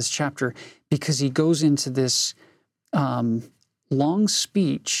 this end of this chapter, because he goes into this long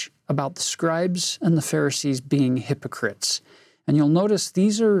speech about the scribes and the Pharisees being hypocrites. And you'll notice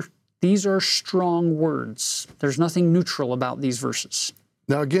these are strong words. There's nothing neutral about these verses.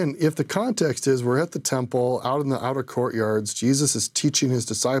 Now again, if the context is we're at the temple, out in the outer courtyards, Jesus is teaching his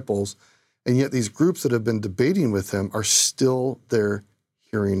disciples, and yet these groups that have been debating with him are still there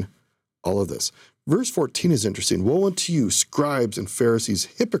hearing all of this. Verse 14 is interesting. "Woe unto you, scribes and Pharisees,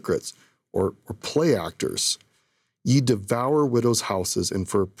 hypocrites," or play actors. "Ye devour widows' houses, and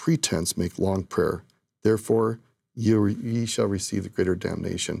for a pretense make long prayer. Therefore ye shall receive the greater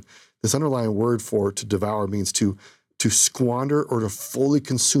damnation." This underlying word for to devour means to squander or to fully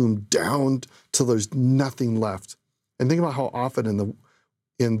consume down till there's nothing left. And think about how often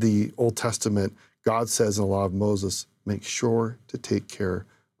in the Old Testament, God says in the law of Moses, make sure to take care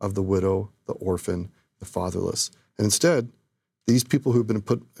of the widow, the orphan, the fatherless. And instead, these people who've been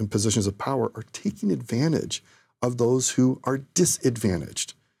put in positions of power are taking advantage of those who are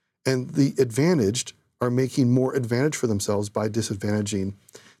disadvantaged. And the advantaged are making more advantage for themselves by disadvantaging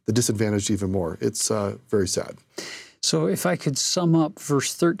the disadvantaged even more. It's very sad. So if I could sum up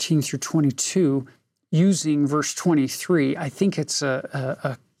verse 13 through 22 using verse 23, I think it's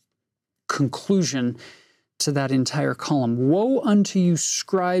a conclusion to that entire column. "Woe unto you,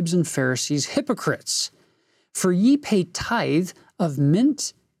 scribes and Pharisees, hypocrites! For ye pay tithe of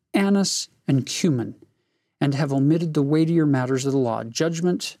mint, anise, and cumin, and have omitted the weightier matters of the law,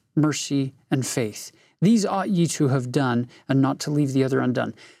 judgment, mercy, and faith. These ought ye to have done, and not to leave the other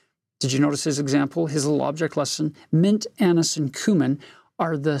undone." Did you notice his example, his little object lesson? Mint, anise, and cumin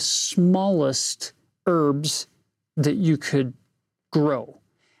are the smallest herbs that you could grow.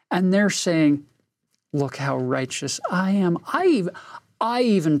 And they're saying, look how righteous I am. I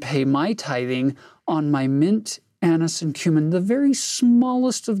even pay my tithing on my mint, anise, and cumin, the very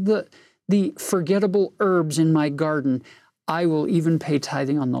smallest of the forgettable herbs in my garden. I will even pay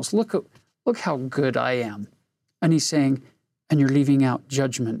tithing on those. Look how good I am. And he's saying, and you're leaving out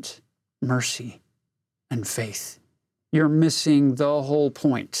judgment, mercy, and faith. You're missing the whole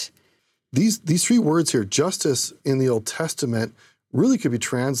point. These three words here, justice in the Old Testament, really could be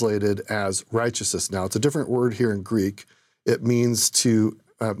translated as righteousness. Now, it's a different word here in Greek. It means to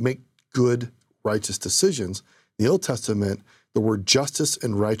make good, righteous decisions. In the Old Testament, the word justice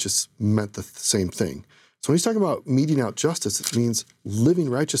and righteous meant the same thing. So when he's talking about meting out justice, it means living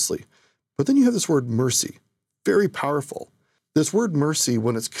righteously. But then you have this word mercy, very powerful. This word mercy,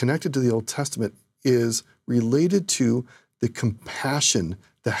 when it's connected to the Old Testament, is related to the compassion,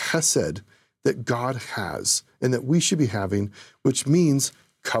 the hesed that God has and that we should be having, which means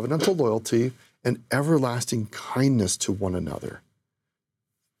covenantal loyalty and everlasting kindness to one another.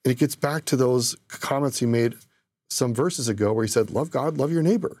 And it gets back to those comments he made some verses ago where he said, love God, love your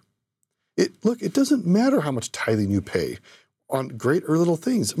neighbor. It doesn't matter how much tithing you pay on great or little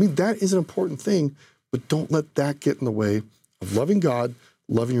things. I mean, that is an important thing, but don't let that get in the way of loving God,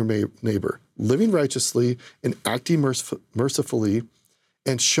 loving your neighbor, living righteously and acting mercifully,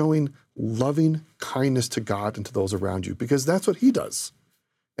 and showing loving kindness to God and to those around you, because that's what he does.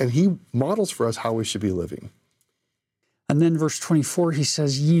 And he models for us how we should be living. And then verse 24, he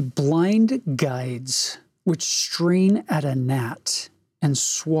says, ye blind guides, which strain at a gnat and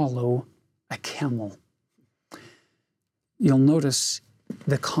swallow a camel. You'll notice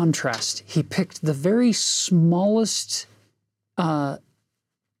the contrast. He picked the very smallest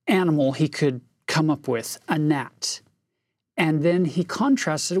animal he could come up with, a gnat. And then he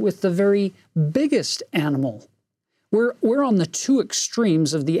contrasted it with the very biggest animal. We're on the two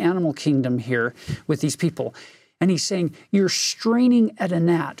extremes of the animal kingdom here with these people. And he's saying, you're straining at a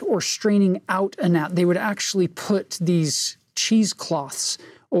gnat or straining out a gnat. They would actually put these cheesecloths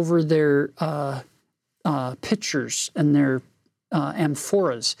over their pitchers and their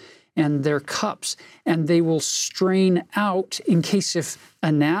amphoras and their cups, and they will strain out in case if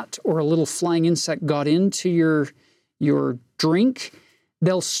a gnat or a little flying insect got into your drink,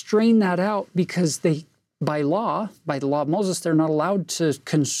 they'll strain that out because by the law of Moses, they're not allowed to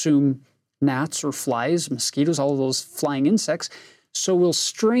consume gnats or flies, mosquitoes, all of those flying insects. So we'll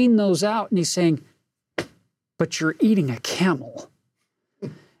strain those out. And he's saying, but you're eating a camel.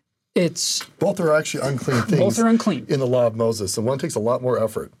 Both are actually unclean things. Both are unclean. In the law of Moses. And one takes a lot more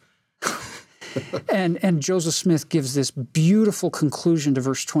effort. And Joseph Smith gives this beautiful conclusion to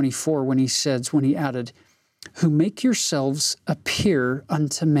verse 24 when he added, who make yourselves appear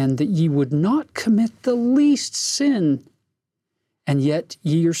unto men that ye would not commit the least sin, and yet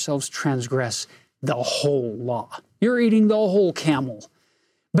ye yourselves transgress the whole law. You're eating the whole camel,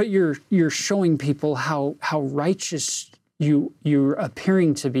 but you're showing people how righteous you're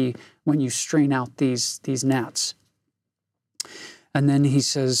appearing to be when you strain out these gnats. And then he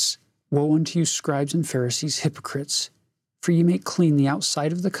says, woe unto you, scribes and Pharisees, hypocrites! For ye make clean the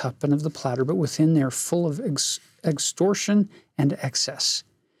outside of the cup and of the platter, but within they are full of extortion and excess.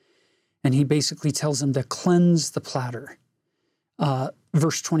 And he basically tells them to cleanse the platter.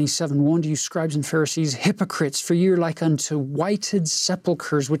 Verse 27, woe unto you, scribes and Pharisees, hypocrites! For ye are like unto whited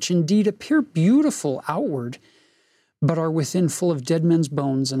sepulchres, which indeed appear beautiful outward, but are within full of dead men's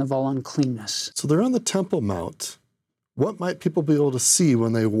bones and of all uncleanness. So they're on the Temple Mount. What might people be able to see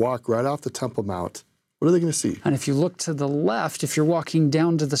when they walk right off the Temple Mount? What are they going to see? And if you look to the left, if you're walking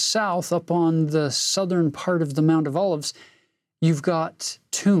down to the south, up on the southern part of the Mount of Olives, you've got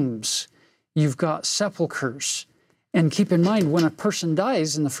tombs, you've got sepulchres. And keep in mind, when a person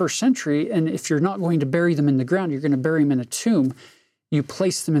dies in the first century, and if you're not going to bury them in the ground, you're going to bury them in a tomb, you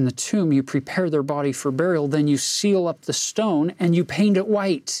place them in the tomb, you prepare their body for burial, then you seal up the stone and you paint it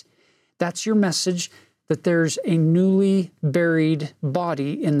white. That's your message that there's a newly buried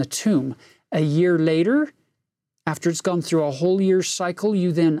body in the tomb. A year later, after it's gone through a whole year's cycle,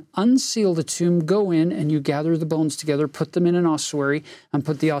 you then unseal the tomb, go in, and you gather the bones together, put them in an ossuary, and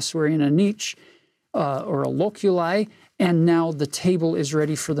put the ossuary in a niche or a loculi, and now the table is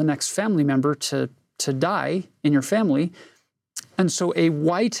ready for the next family member to die in your family. And so a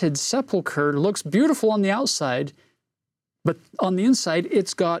whited sepulcher looks beautiful on the outside, but on the inside,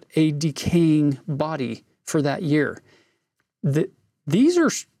 it's got a decaying body for that year. These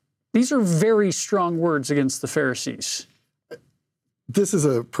are very strong words against the Pharisees. This is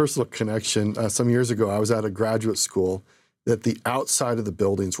a personal connection. Some years ago, I was at a graduate school that the outside of the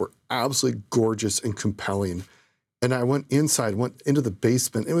buildings were absolutely gorgeous and compelling. And I went inside, went into the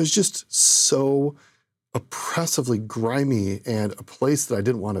basement. It was just so oppressively grimy and a place that I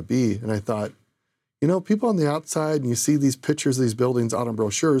didn't want to be. And I thought, people on the outside, and you see these pictures of these buildings out on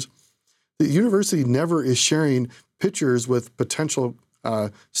brochures, the university never is sharing pictures with potential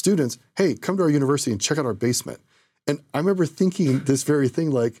students. Hey, come to our university and check out our basement. And I remember thinking this very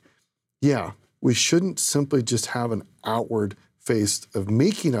thing, like, yeah, we shouldn't simply just have an outward face of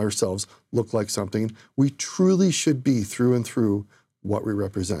making ourselves look like something. We truly should be through and through what we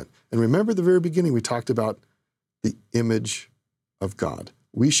represent. And remember at the very beginning, we talked about the image of God.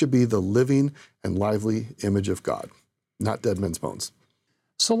 We should be the living and lively image of God, not dead men's bones.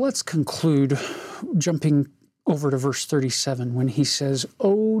 So let's conclude, jumping over to verse 37, when he says,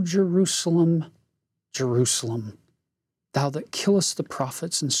 "O Jerusalem, Jerusalem, thou that killest the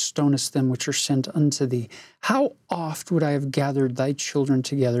prophets and stonest them which are sent unto thee, how oft would I have gathered thy children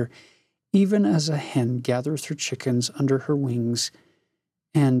together, even as a hen gathereth her chickens under her wings,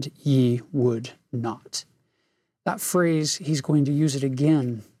 and ye would not." That phrase, he's going to use it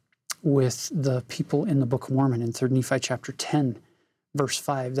again with the people in the Book of Mormon in 3 Nephi chapter 10, verse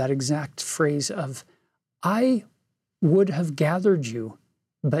 5, that exact phrase of, "I would have gathered you,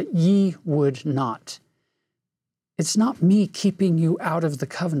 but ye would not." It's not me keeping you out of the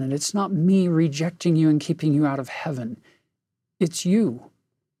covenant. It's not me rejecting you and keeping you out of heaven. It's you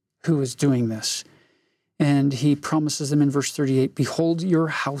who is doing this. And he promises them in verse 38, "Behold, your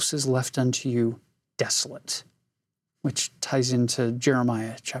house is left unto you desolate," which ties into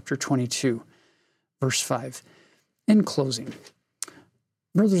Jeremiah chapter 22, verse 5. In closing,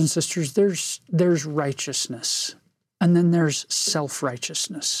 brothers and sisters, there's righteousness, and then there's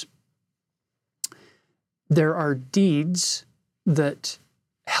self-righteousness. There are deeds that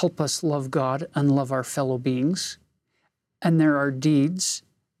help us love God and love our fellow beings, and there are deeds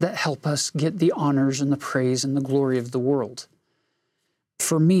that help us get the honors and the praise and the glory of the world.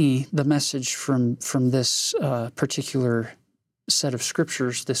 For me, the message from this particular set of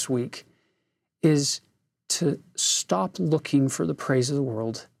scriptures this week is to stop looking for the praise of the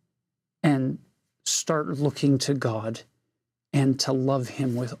world and start looking to God, and to love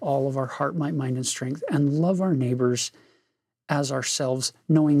Him with all of our heart, might, mind, and strength, and love our neighbors as ourselves,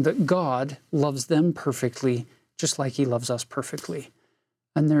 knowing that God loves them perfectly, just like He loves us perfectly.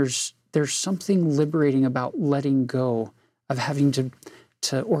 And there's something liberating about letting go of having to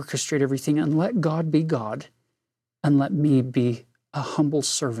orchestrate everything and let God be God, and let me be a humble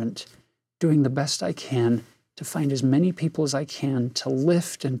servant, doing the best I can to find as many people as I can to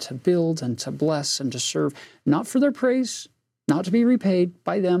lift and to build and to bless and to serve, not for their praise, not to be repaid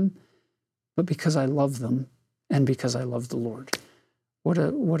by them, but because I love them and because I love the Lord. What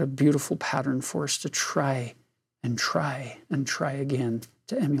a beautiful pattern for us to try and try and try again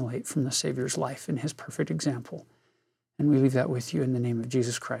to emulate from the Savior's life and His perfect example. And we leave that with you in the name of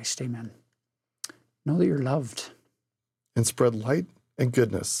Jesus Christ. Amen. Know that you're loved. And spread light and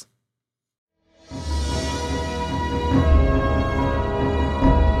goodness.